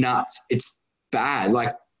 You're nuts. It's bad.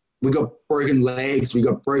 Like, we got broken legs, we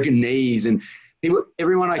got broken knees, and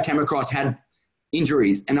everyone I came across had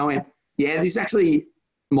injuries. And I went, yeah, this actually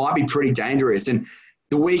might be pretty dangerous. And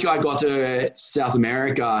the week I got to South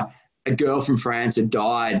America, a girl from France had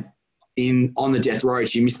died on the death road.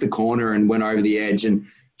 She missed the corner and went over the edge. And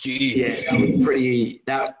Jeez. Yeah, that was pretty,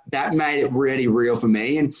 that made it really real for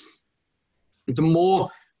me. And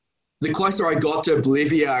the closer I got to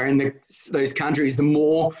Bolivia and those countries, the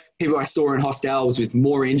more people I saw in hostels with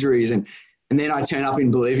more injuries. And then I turned up in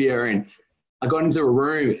Bolivia, and I got into a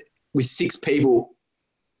room with 6 people,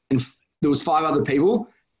 and there was 5 other people,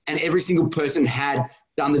 and every single person had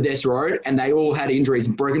done the death road, and they all had injuries,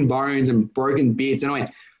 broken bones and broken bits. And I went,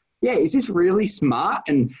 yeah, is this really smart?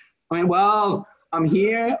 And I went, well, I'm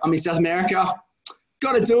here. I'm in South America.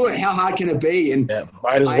 Got to do it. How hard can it be? And Yeah,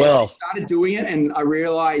 might as I well. started doing it, and I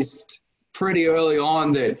realized pretty early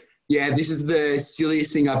on that, yeah, this is the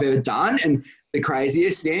silliest thing I've ever done and the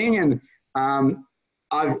craziest thing. And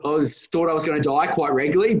I thought I was going to die quite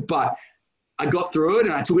regularly, but I got through it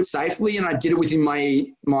and I took it safely, and I did it within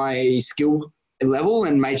my skill level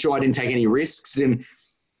and made sure I didn't take any risks. And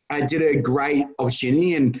I did a great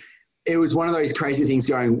opportunity, and it was one of those crazy things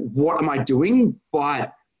going, what am I doing?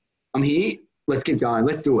 But I'm here. Let's keep going.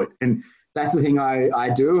 Let's do it. And that's the thing I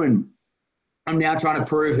do. And I'm now trying to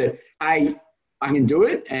prove that, I can do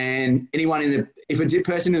it. And anyone if a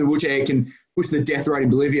person in the wheelchair can push the death rate in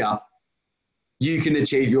Bolivia, you can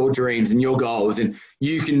achieve your dreams and your goals, and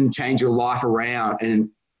you can change your life around and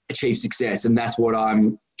achieve success. And that's what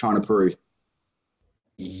I'm trying to prove.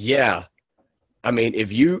 Yeah. I mean, if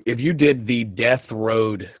you did the Death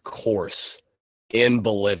Road course in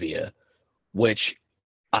Bolivia, which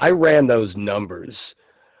I ran those numbers,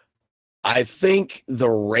 I think the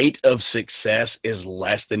rate of success is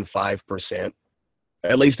less than 5%.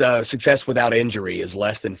 At least success without injury is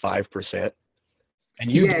less than 5%.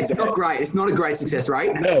 And you it's not great. It's not a great success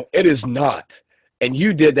rate. No, it is not. And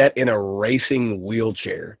you did that in a racing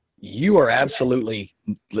wheelchair. You are absolutely,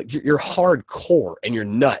 you're hardcore and you're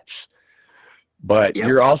nuts. But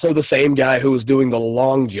you're also the same guy who was doing the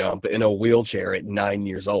long jump in a wheelchair at 9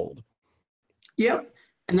 years old. Yep.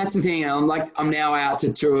 And that's the thing. I'm now out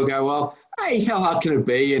to tour, go, well, hey, how hard can it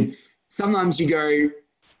be? And sometimes you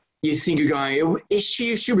think you're going, it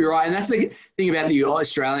should be right. And that's the thing about the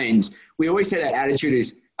Australians. We always say that attitude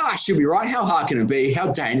is, it should be right. How hard can it be?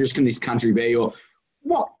 How dangerous can this country be? Or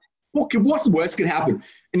what's the worst can happen?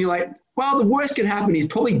 And you're like, well, the worst can happen is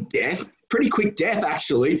probably death. Pretty quick death,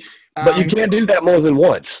 actually. But you can't do that more than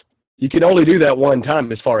once. You can only do that one time,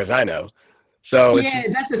 as far as I know. So yeah,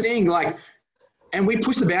 that's the thing. And we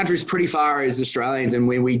push the boundaries pretty far as Australians, and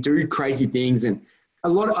we do crazy things. And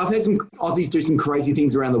I've heard some Aussies do some crazy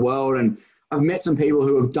things around the world, and I've met some people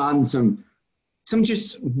who have done some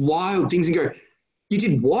just wild things and go, you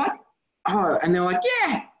did what? Oh, and they're like,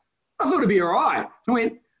 yeah, I thought it'd be all right. I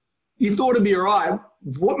went, you thought it'd be all right?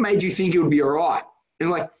 What made you think it would be all right?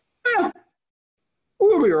 And they're like,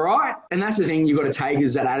 we'll be all right. And that's the thing you've got to take,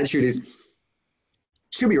 is that attitude is,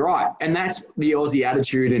 should be right. And that's the Aussie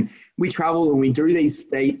attitude. And we travel and we do these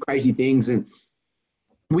crazy things, and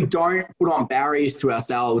we don't put on barriers to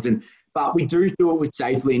ourselves. But we do it with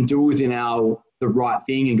safely and do it within the right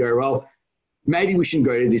thing, and go, well, maybe we shouldn't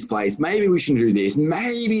go to this place. Maybe we shouldn't do this.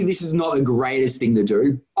 Maybe this is not the greatest thing to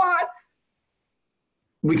do, but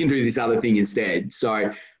we can do this other thing instead.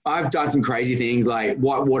 So I've done some crazy things like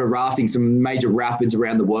whitewater rafting, some major rapids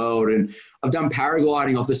around the world. And I've done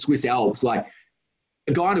paragliding off the Swiss Alps. Like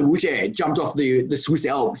a guy in a wheelchair jumped off the Swiss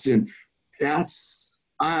Alps. And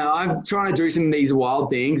I'm trying to do some of these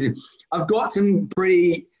wild things. And I've got some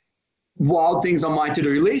pretty wild things on my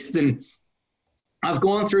to-do list. And I've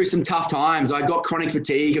gone through some tough times. I got chronic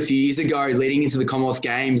fatigue a few years ago leading into the Commonwealth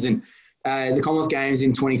Games. And the Commonwealth Games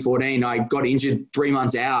in 2014, I got injured 3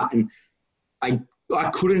 months out, and I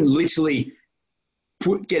couldn't literally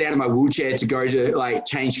get out of my wheelchair to go to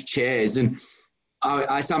change chairs. And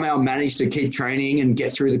I somehow managed to keep training and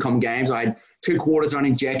get through the Comm Games. I had 2 cortisone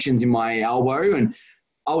injections in my elbow, and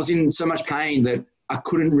I was in so much pain that I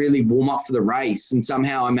couldn't really warm up for the race. And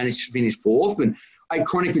somehow I managed to finish 4th. And I had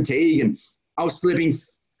chronic fatigue, and I was sleeping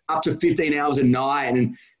up to 15 hours a night.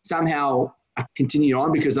 And somehow I continued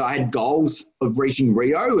on because I had goals of reaching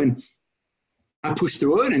Rio, and I pushed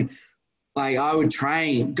through it. And I would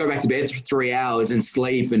train, go back to bed for 3 hours and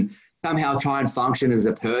sleep, and somehow try and function as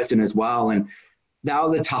a person as well. And they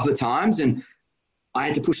were the tougher times, and I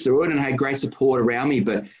had to push through it, and I had great support around me.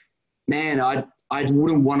 But man, I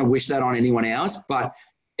wouldn't want to wish that on anyone else, but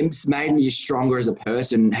it's made me stronger as a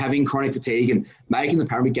person. Having chronic fatigue and making the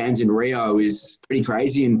Paralympic Games in Rio is pretty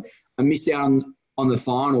crazy. And I missed out on the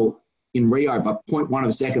final in Rio by 0.1 of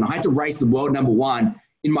a second. I had to race the world number 1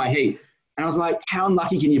 in my heat. And I was like, how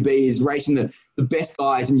unlucky can you be, is racing the best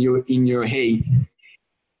guys in your heat?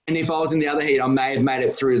 And if I was in the other heat, I may have made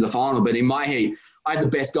it through to the final. But in my heat, I had the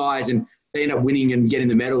best guys, and they ended up winning and getting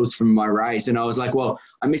the medals from my race. And I was like, well,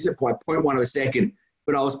 I missed it by 0.1 of a second,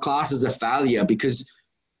 but I was classed as a failure because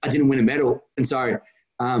I didn't win a medal. And so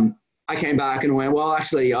I came back and went, well,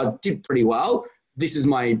 actually, I did pretty well. This is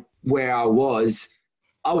where I was.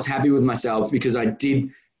 I was happy with myself because I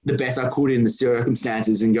did the best I could in the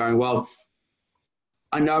circumstances, and going, well,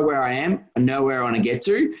 I know where I am. I know where I want to get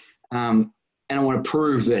to. And and I want to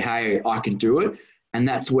prove that, hey, I can do it. And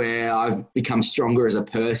that's where I've become stronger as a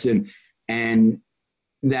person. And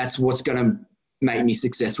that's what's going to make me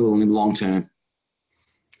successful in the long term.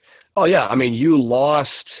 Oh yeah, I mean, you lost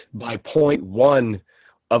by point 0.1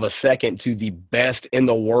 of a second to the best in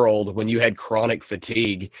the world when you had chronic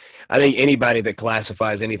fatigue. I think anybody that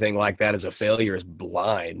classifies anything like that as a failure is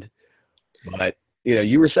blind. But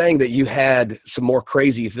you were saying that you had some more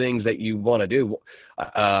crazy things that you want to do.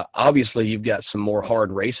 Obviously, you've got some more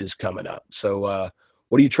hard races coming up. So,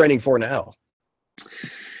 what are you training for now?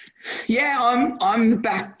 Yeah, I'm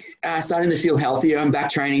back, starting to feel healthier. I'm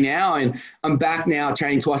back training now, and I'm back now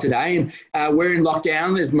training twice a day. And we're in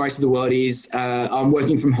lockdown, as most of the world is. I'm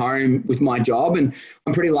working from home with my job, and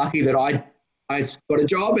I'm pretty lucky that I got a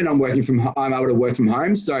job, and I'm able to work from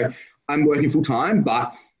home. So I'm working full time,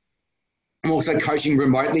 but I'm also coaching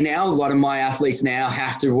remotely now. A lot of my athletes now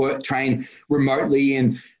have to train remotely,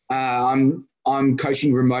 and I'm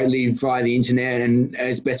coaching remotely via the internet and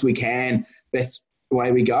as best we can, best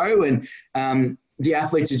way we go. And the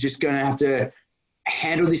athletes are just going to have to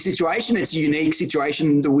handle this situation. It's a unique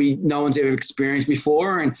situation that no one's ever experienced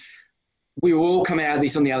before, and we will all come out of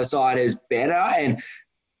this on the other side as better. And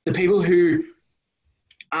the people who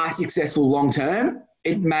are successful long term,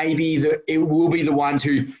 it will be the ones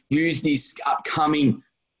who use this upcoming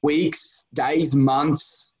weeks, days,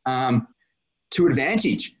 months to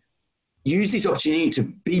advantage. Use this opportunity to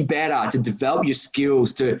be better, to develop your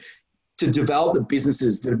skills, to develop the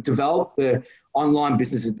businesses, to develop the online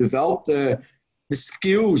businesses, develop the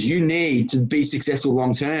skills you need to be successful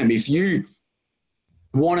long term. If you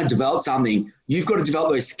want to develop something, you've got to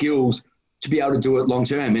develop those skills to be able to do it long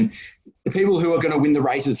term. And the people who are going to win the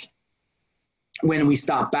races when we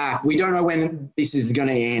start back, we don't know when this is going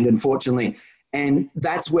to end, unfortunately. And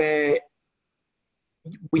that's where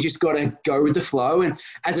we just got to go with the flow. And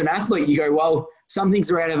as an athlete, you go, well, some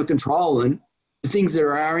things are out of control, and the things that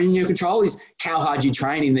are in your control is how hard you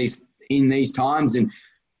train in these times. And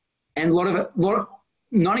a lot of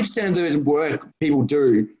 90% of the work people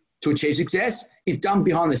do to achieve success is done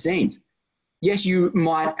behind the scenes. Yes, you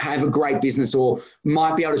might have a great business or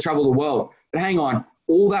might be able to travel the world, but hang on,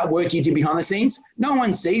 all that work you did behind the scenes, no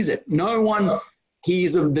one sees it. No one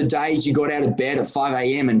hears of the days you got out of bed at 5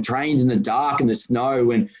 a.m. and trained in the dark and the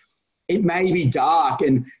snow, and it may be dark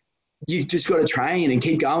and you've just got to train and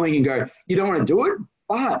keep going and go, you don't want to do it,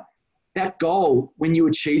 but that goal, when you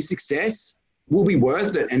achieve success, will be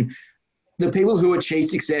worth it. And the people who achieve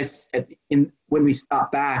success when we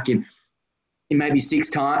start back in maybe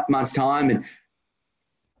 6 months' time and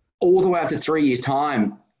all the way up to 3 years'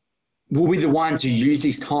 time, will be the ones who use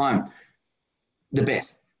this time the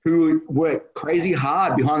best, who work crazy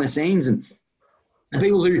hard behind the scenes. And the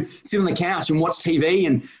people who sit on the couch and watch TV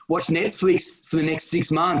and watch Netflix for the next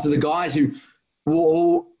 6 months are the guys who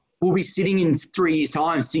will be sitting in 3 years'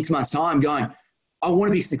 time, 6 months' time going, I want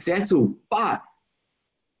to be successful, but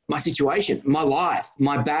my situation, my life,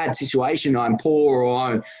 my bad situation, I'm poor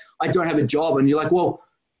or I don't have a job. And you're like, well,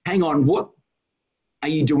 hang on, what are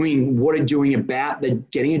you doing? What are you doing about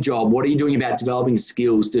getting a job? What are you doing about developing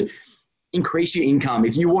skills to increase your income?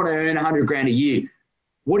 If you want to earn 100 grand a year,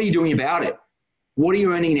 what are you doing about it? What are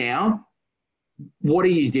you earning now? What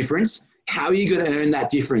is your difference? How are you going to earn that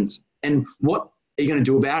difference? And what are you going to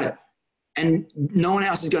do about it? And no one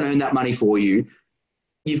else is going to earn that money for you.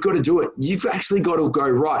 You've got to do it. You've actually got to go,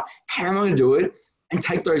 right, how am I going to do it? And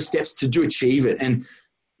take those steps to achieve it. And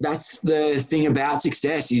that's the thing about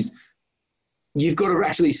success is you've got to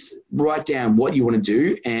actually write down what you want to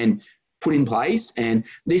do and put in place. And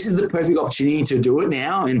this is the perfect opportunity to do it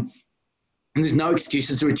now. And there's no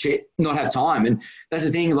excuses to not have time. And that's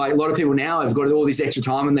the thing, like a lot of people now have got all this extra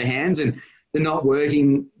time in their hands and they're not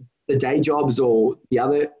working the day jobs or the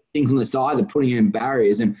other things on the side. They're putting in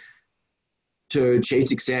barriers and to achieve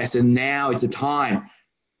success. And now is the time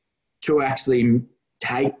to actually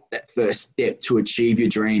take that first step to achieve your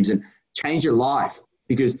dreams and change your life,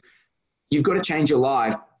 because you've got to change your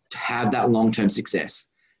life to have that long-term success.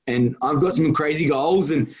 And I've got some crazy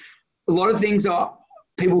goals, and a lot of things are,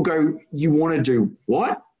 people go, you want to do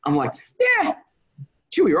what? I'm like, yeah,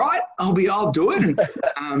 she'll be right. I'll do it.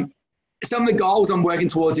 And some of the goals I'm working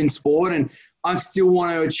towards in sport, and I still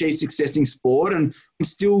want to achieve success in sport, and I'm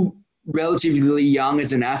still relatively young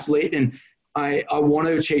as an athlete, and I want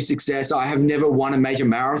to achieve success. I have never won a major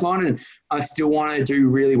marathon, and I still want to do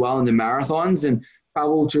really well in the marathons and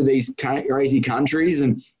travel to these crazy countries.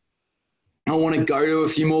 And I want to go to a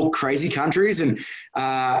few more crazy countries, and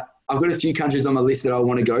I've got a few countries on my list that I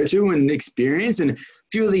want to go to and experience, and a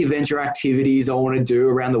few of the adventure activities I want to do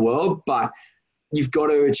around the world. But you've got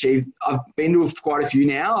to achieve. I've been to quite a few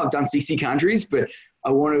now. I've done 60 countries, but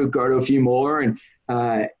I want to go to a few more. And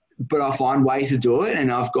but I find ways to do it,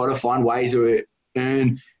 and I've got to find ways to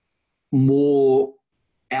earn more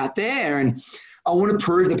out there. And I want to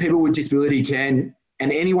prove that people with disability can,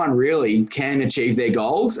 and anyone really can, achieve their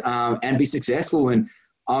goals and be successful. And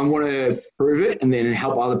I want to prove it and then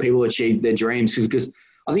help other people achieve their dreams, because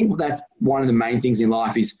I think that's one of the main things in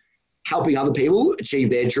life is helping other people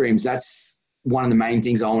achieve their dreams. That's one of the main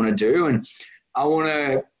things I want to do. And I want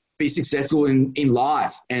to be successful in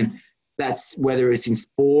life. And that's whether it's in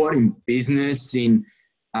sport, in business, in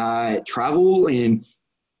travel, in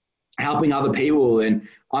helping other people. And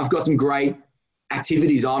I've got some great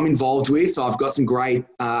activities I'm involved with. So I've got some great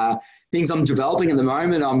things I'm developing at the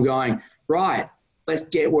moment. I'm going, right, let's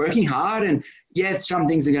get working hard. And yeah, some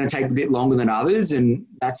things are going to take a bit longer than others, and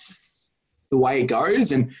that's the way it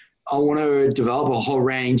goes. And I want to develop a whole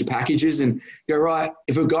range of packages and go, right,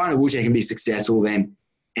 if a guy in a wheelchair can be successful, then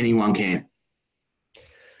anyone can.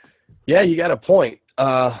 Yeah, you got a point.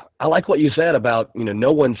 I like what you said about,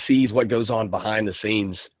 no one sees what goes on behind the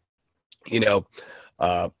scenes.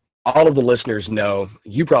 All of the listeners know,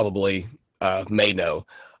 you probably may know,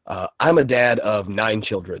 I'm a dad of 9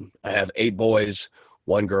 children. I have 8 boys,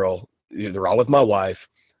 1 girl. They're all with my wife.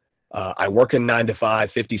 I work in 9 to 5,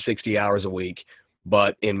 50, 60 hours a week.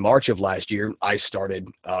 But in March of last year, I started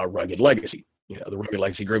Rugged Legacy, the Rugged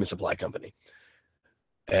Legacy Grooming Supply Company.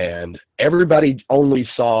 And everybody only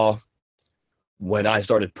saw when I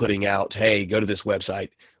started putting out, hey, go to this website,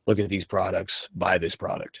 look at these products, buy this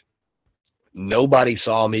product. Nobody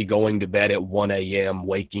saw me going to bed at 1 a.m.,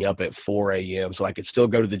 waking up at 4 a.m. so I could still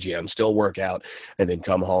go to the gym, still work out, and then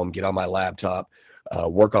come home, get on my laptop,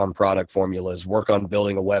 work on product formulas, work on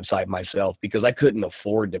building a website myself, because I couldn't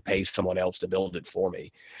afford to pay someone else to build it for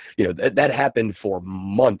me. That happened for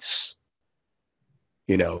months,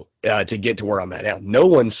 to get to where I'm at now. No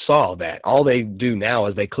one saw that. All they do now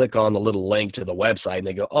is they click on the little link to the website and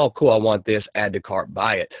they go, oh, cool, I want this, add to cart,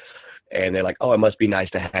 buy it. And they're like, oh, it must be nice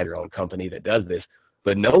to have your own company that does this.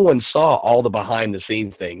 But no one saw all the behind the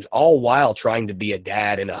scenes things, all while trying to be a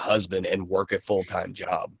dad and a husband and work a full-time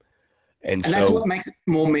job. And that's what makes it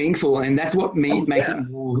more meaningful. And that's what makes it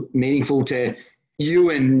more meaningful to you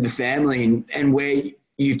and the family, and where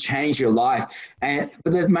you've changed your life. But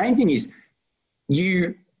the main thing is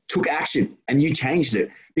you took action and you changed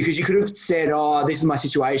it, because you could have said, oh, this is my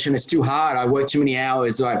situation. It's too hard. I work too many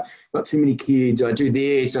hours. I've got too many kids. I do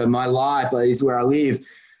this. My life is where I live.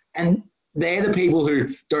 And they're the people who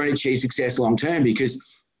don't achieve success long-term, because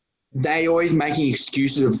they're always making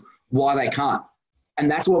excuses of why they can't.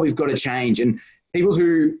 And that's what we've got to change. And people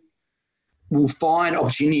who will find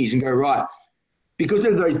opportunities and go, right, because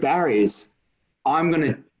of those barriers, I'm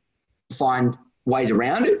going to find ways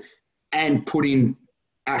around it and put in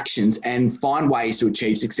actions and find ways to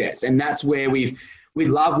achieve success. And that's where we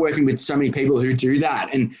love working with so many people who do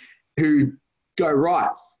that and who go, right,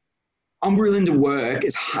 I'm willing to work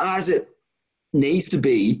as hard as it needs to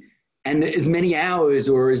be, and as many hours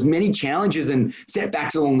or as many challenges and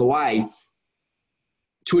setbacks along the way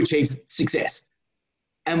to achieve success.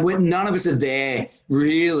 And none of us are there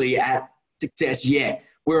really at success yet.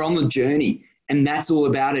 We're on the journey, and that's all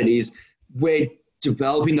about it. Is we're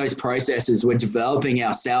developing those processes. We're developing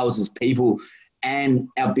ourselves as people and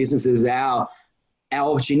our businesses, our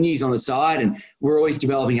opportunities on the side. And we're always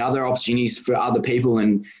developing other opportunities for other people.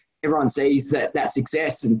 And everyone sees that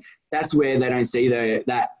success. And that's where they don't see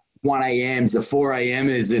that 1 a.m.s, the 4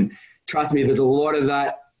 a.m.ers. And trust me, there's a lot of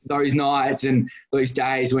those nights and those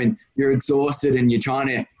days when you're exhausted and you're trying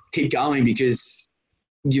to keep going, because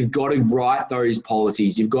you've got to write those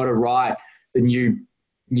policies. You've got to write the new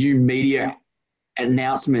media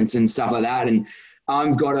announcements and stuff like that. And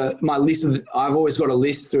I've always got a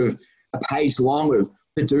list of a page long of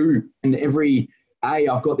to do, and every day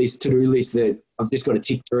I've got this to-do list that I've just got to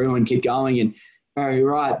tick through and keep going and go,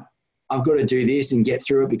 right, I've got to do this and get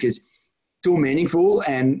through it, because it's all meaningful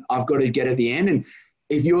and I've got to get at the end. And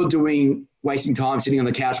if you're wasting time sitting on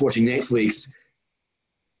the couch watching Netflix,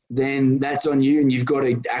 then that's on you, and you've got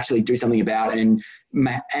to actually do something about it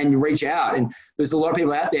and reach out. And there's a lot of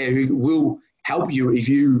people out there who will help you if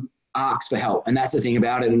you ask for help. And that's the thing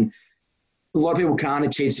about it. And a lot of people can't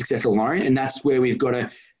achieve success alone. And that's where we've got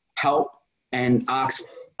to help and ask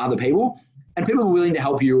other people. And people are willing to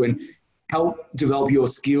help you and help develop your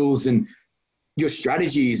skills and your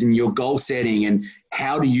strategies and your goal setting, and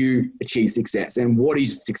how do you achieve success and what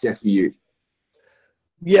is success for you.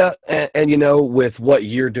 Yeah. And with what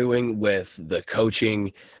you're doing with the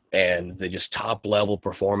coaching and the just top level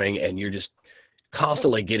performing, and you're just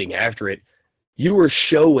constantly getting after it, you are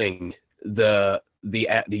showing the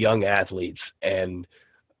young athletes and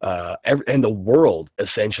and the world,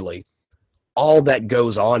 essentially, all that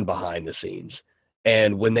goes on behind the scenes.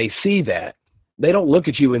 And when they see that, they don't look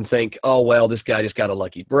at you and think, oh, well, this guy just got a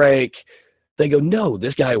lucky break. They go, no,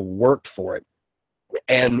 this guy worked for it.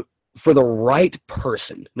 And for the right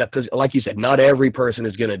person, now, because like you said, not every person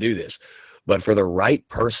is going to do this, but for the right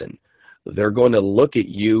person, they're going to look at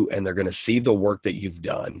you and they're going to see the work that you've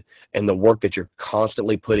done and the work that you're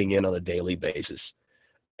constantly putting in on a daily basis.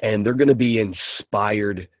 And they're going to be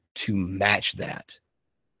inspired to match that.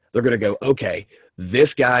 They're going to go, okay, this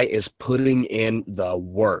guy is putting in the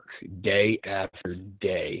work day after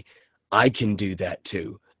day. I can do that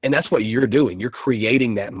too. And that's what you're doing. You're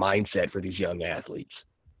creating that mindset for these young athletes.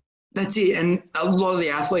 That's it. And a lot of the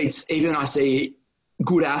athletes, even I see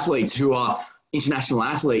good athletes who are international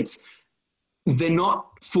athletes, they're not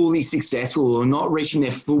fully successful or not reaching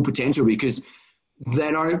their full potential because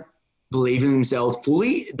they don't believe in themselves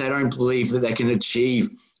fully. They don't believe that they can achieve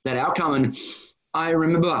that outcome. And I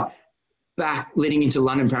remember back leading into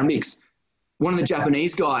London Paralympics, one of the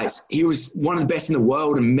Japanese guys, he was one of the best in the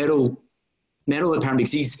world and medal at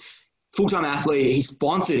Paralympics. He's full-time athlete. He's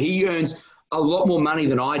sponsored. He earns a lot more money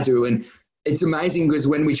than I do. And it's amazing because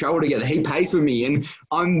when we travel together, he pays for me. And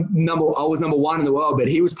I was number one in the world, but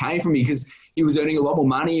he was paying for me because he was earning a lot more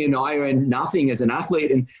money and I earned nothing as an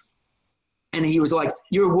athlete. And he was like,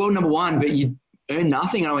 you're a world number one, but you earn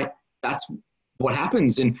nothing. And I went, that's what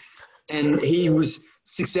happens. And he was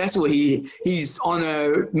successful. He's on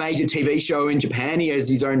a major TV show in Japan. He has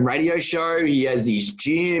his own radio show. He has his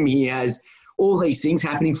gym. He has all these things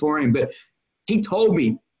happening for him. But he told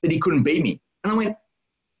me that he couldn't beat me. And I went,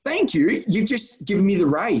 thank you. You've just given me the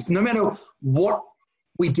race. No matter what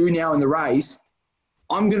we do now in the race,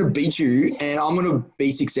 I'm going to beat you and I'm going to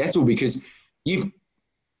be successful because you're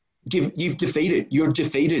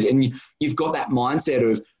defeated and you've got that mindset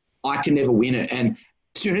of I can never win it. And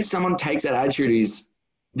as soon as someone takes that attitude is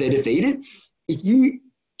they're defeated, if you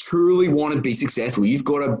truly want to be successful, you've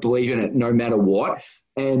got to believe in it no matter what.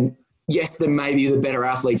 And yes, there may be the better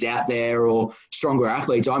athletes out there or stronger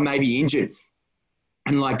athletes. I may be injured.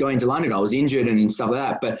 And like going to London, I was injured and stuff like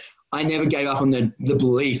that. But I never gave up on the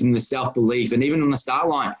belief and the self-belief. And even on the start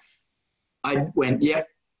line, I went, yep,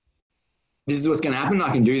 this is what's going to happen. I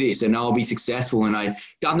can do this and I'll be successful. And I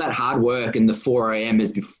done that hard work and the 4 a.m.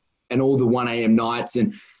 and all the 1 a.m. nights.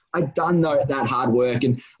 And I'd done that hard work.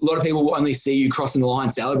 And a lot of people will only see you crossing the line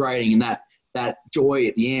celebrating and that joy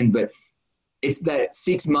at the end. But it's that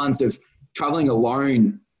 6 months of traveling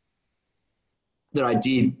alone that I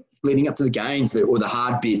did leading up to the games, or the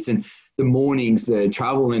hard bits and the mornings, the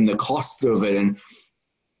travel and the cost of it. And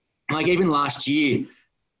like even last year,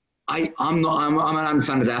 I'm an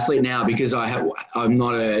unfunded athlete now because I'm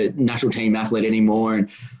not a national team athlete anymore.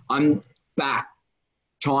 And I'm back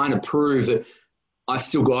trying to prove that I've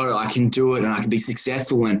still got it. I can do it and I can be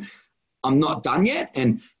successful and I'm not done yet.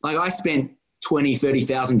 And like I spent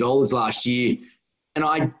 $20,000-$30,000 last year and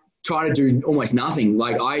I try to do almost nothing.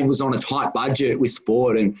 Like I was on a tight budget with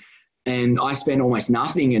sport and I spent almost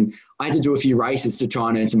nothing and I had to do a few races to try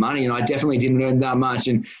and earn some money and I definitely didn't earn that much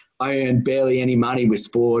and I earned barely any money with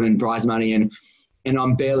sport and prize money and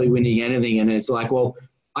I'm barely winning anything. And it's like, well,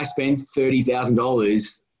 I spent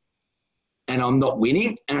 $30,000 and I'm not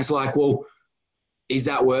winning. And it's like, well, is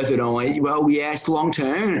that worth it? I'm like, well, yes, long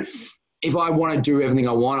term. If I want to do everything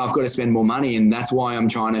I want, I've got to spend more money. And that's why I'm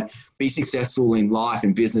trying to be successful in life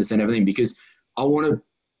and business and everything because I want to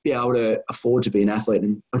be able to afford to be an athlete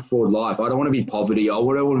and afford life. I don't want to be poverty. I don't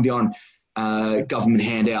want to be on government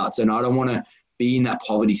handouts and I don't want to be in that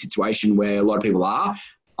poverty situation where a lot of people are.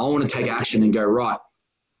 I want to take action and go, right,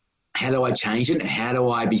 how do I change it? How do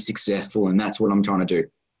I be successful? And that's what I'm trying to do.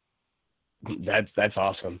 That's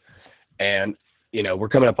awesome. And, we're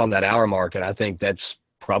coming up on that hour mark and I think that's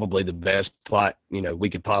probably the best plot, we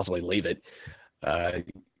could possibly leave it.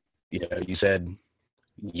 You said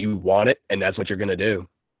you want it and that's what you're going to do.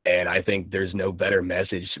 And I think there's no better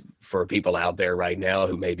message for people out there right now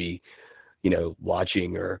who may be,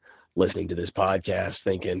 watching or listening to this podcast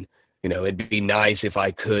thinking, it'd be nice if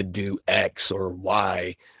I could do X or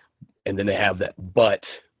Y. And then they have that but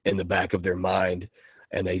in the back of their mind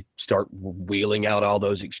and they start wheeling out all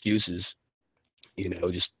those excuses,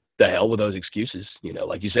 just the hell with those excuses.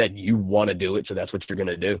 Like you said, you want to do it. So that's what you're going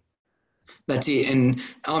to do. That's it. And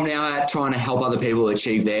I'm now trying to help other people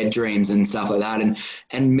achieve their dreams and stuff like that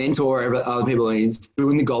and mentor other people and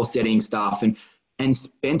doing the goal setting stuff and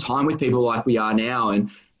spend time with people like we are now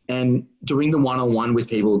and doing the one-on-one with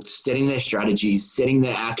people, setting their strategies, setting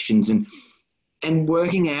their actions and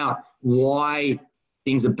working out why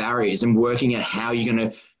things are barriers and working out how you're going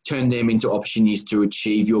to turn them into opportunities to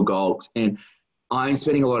achieve your goals. And I'm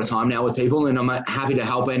spending a lot of time now with people, and I'm happy to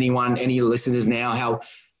help anyone, any listeners now, help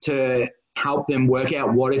them work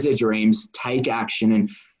out what is their dreams, take action,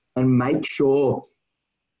 and make sure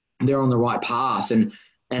they're on the right path, and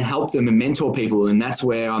help them and mentor people. And that's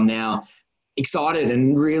where I'm now excited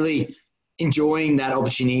and really enjoying that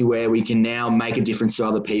opportunity where we can now make a difference to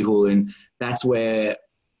other people. And that's where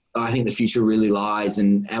I think the future really lies.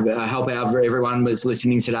 And I help out everyone that's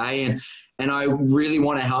listening today. And I really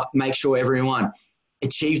want to help make sure everyone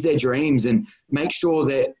achieves their dreams and make sure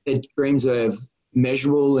that their dreams are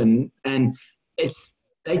measurable and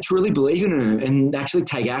they truly believe in it and actually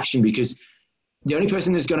take action, because the only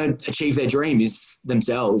person that's going to achieve their dream is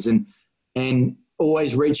themselves. And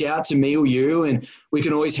always reach out to me or you, and we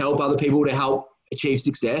can always help other people to help achieve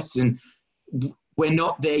success. And we're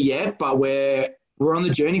not there yet, but we're on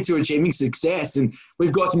the journey to achieving success, and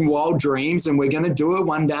we've got some wild dreams, and we're going to do it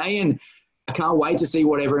one day. And I can't wait to see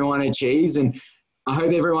what everyone achieves. And I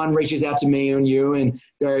hope everyone reaches out to me and you and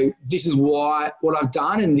go, this is what I've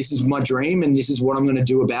done, and this is my dream, and this is what I'm going to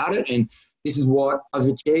do about it, and this is what I've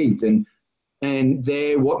achieved. And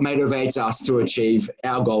they're what motivates us to achieve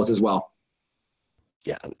our goals as well.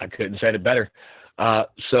 Yeah, I couldn't say it better.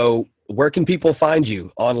 So where can people find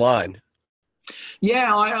you online?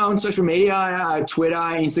 Yeah, on social media, Twitter,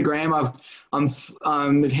 Instagram.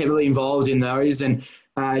 I'm heavily involved in those, and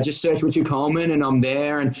just search Richard Colman, and I'm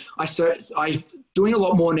there. And I doing a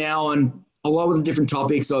lot more now on a lot of the different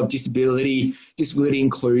topics of disability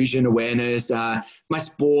inclusion, awareness, my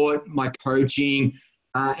sport, my coaching,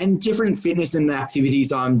 and different fitness and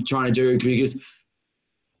activities I'm trying to do, because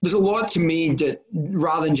there's a lot to me that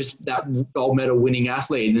rather than just that gold medal winning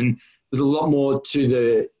athlete, and there's a lot more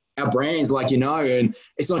to our brands, like, and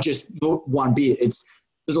it's not just one bit. There's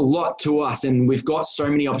a lot to us, and we've got so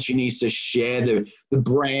many opportunities to share the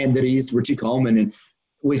brand that is Richard Colman, and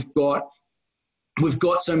we've got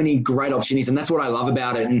so many great opportunities, and that's what I love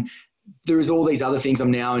about it. And there's all these other things I'm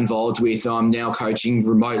now involved with. I'm now coaching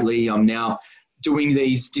remotely. I'm now doing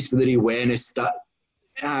these disability awareness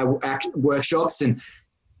workshops and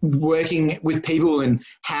working with people and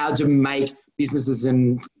how to make businesses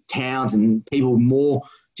and towns and people more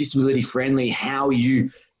disability friendly. How are you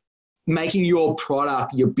making your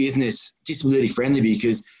product, your business disability friendly?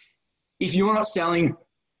 Because if 20%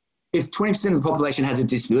 of the population has a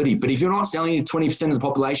disability, but if you're not selling to 20% of the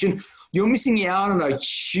population, you're missing out on a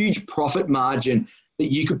huge profit margin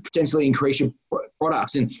that you could potentially increase your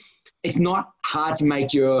products. And it's not hard to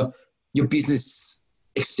make your business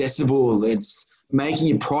accessible. It's making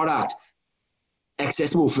your product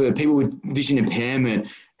accessible for people with vision impairment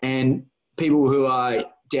and people who are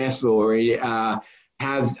deaf or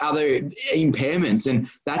have other impairments. And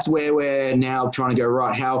that's where we're now trying to go,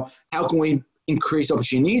 right, how can we increase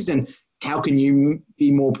opportunities and how can you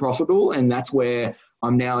be more profitable? And that's where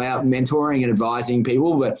I'm now out mentoring and advising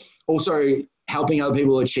people, but also helping other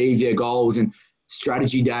people achieve their goals and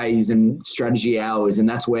strategy days and strategy hours. And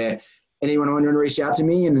that's where anyone want to reach out to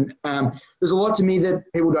me. And there's a lot to me that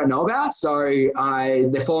people don't know about. So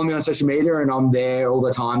they follow me on social media, and I'm there all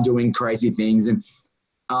the time doing crazy things. And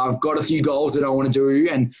I've got a few goals that I want to do,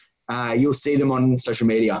 and you'll see them on social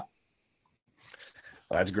media.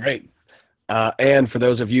 That's great. And for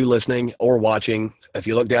those of you listening or watching, if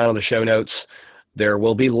you look down on the show notes, there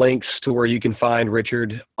will be links to where you can find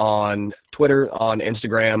Richard on Twitter, on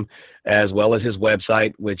Instagram, as well as his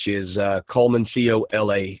website, which is Colman,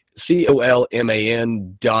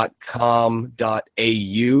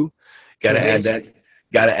 COLMAN.com.au. Got to add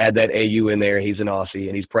that AU in there. He's an Aussie,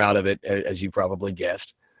 and he's proud of it, as you probably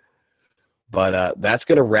guessed. But that's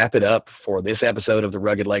going to wrap it up for this episode of the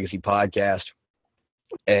Rugged Legacy Podcast.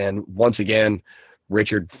 And once again,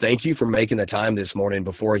 Richard, thank you for making the time this morning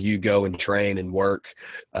before you go and train and work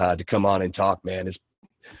to come on and talk, man. It's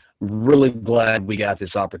really glad we got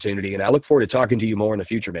this opportunity, and I look forward to talking to you more in the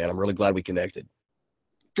future, man. I'm really glad we connected.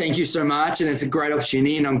 Thank you so much, and it's a great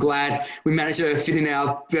opportunity, and I'm glad we managed to fit in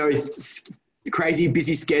our very crazy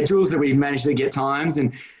busy schedules that we've managed to get times.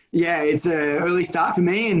 And yeah, it's an early start for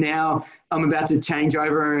me, and now I'm about to change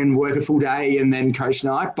over and work a full day and then coach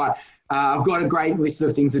night. But I've got a great list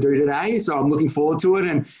of things to do today, so I'm looking forward to it,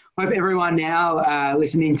 and hope everyone now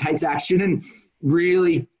listening takes action and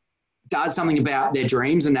really does something about their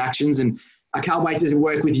dreams and actions. And I can't wait to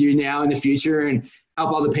work with you now in the future and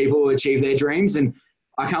help other people achieve their dreams. And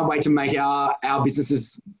I can't wait to make our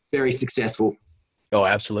businesses very successful. Oh,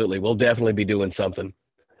 absolutely. We'll definitely be doing something.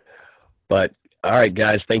 But all right,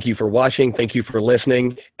 guys, thank you for watching. Thank you for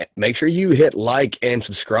listening. Make sure you hit like and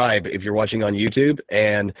subscribe if you're watching on YouTube.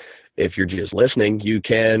 And if you're just listening, you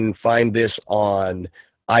can find this on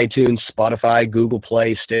iTunes, Spotify, Google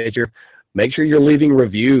Play, Stitcher. Make sure you're leaving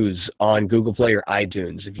reviews on Google Play or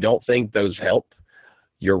iTunes. If you don't think those help,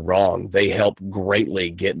 you're wrong. They help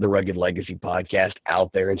greatly get the Rugged Legacy podcast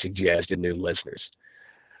out there and suggested new listeners.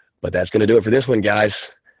 But that's going to do it for this one, guys.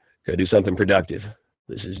 Go do something productive.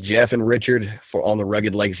 This is Jeff and Richard on the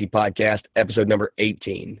Rugged Legacy podcast, episode number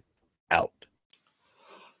 18. Out.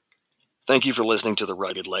 Thank you for listening to the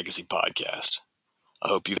Rugged Legacy podcast. I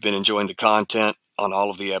hope you've been enjoying the content on all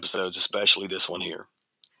of the episodes, especially this one here.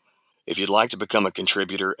 If you'd like to become a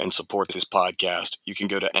contributor and support this podcast, you can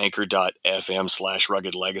go to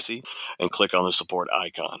anchor.fm/Rugged Legacy and click on the support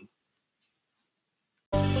icon.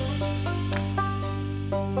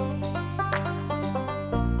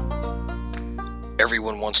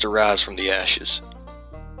 Everyone wants to rise from the ashes,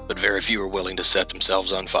 but very few are willing to set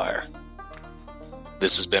themselves on fire.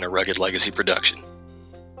 This has been a Rugged Legacy production.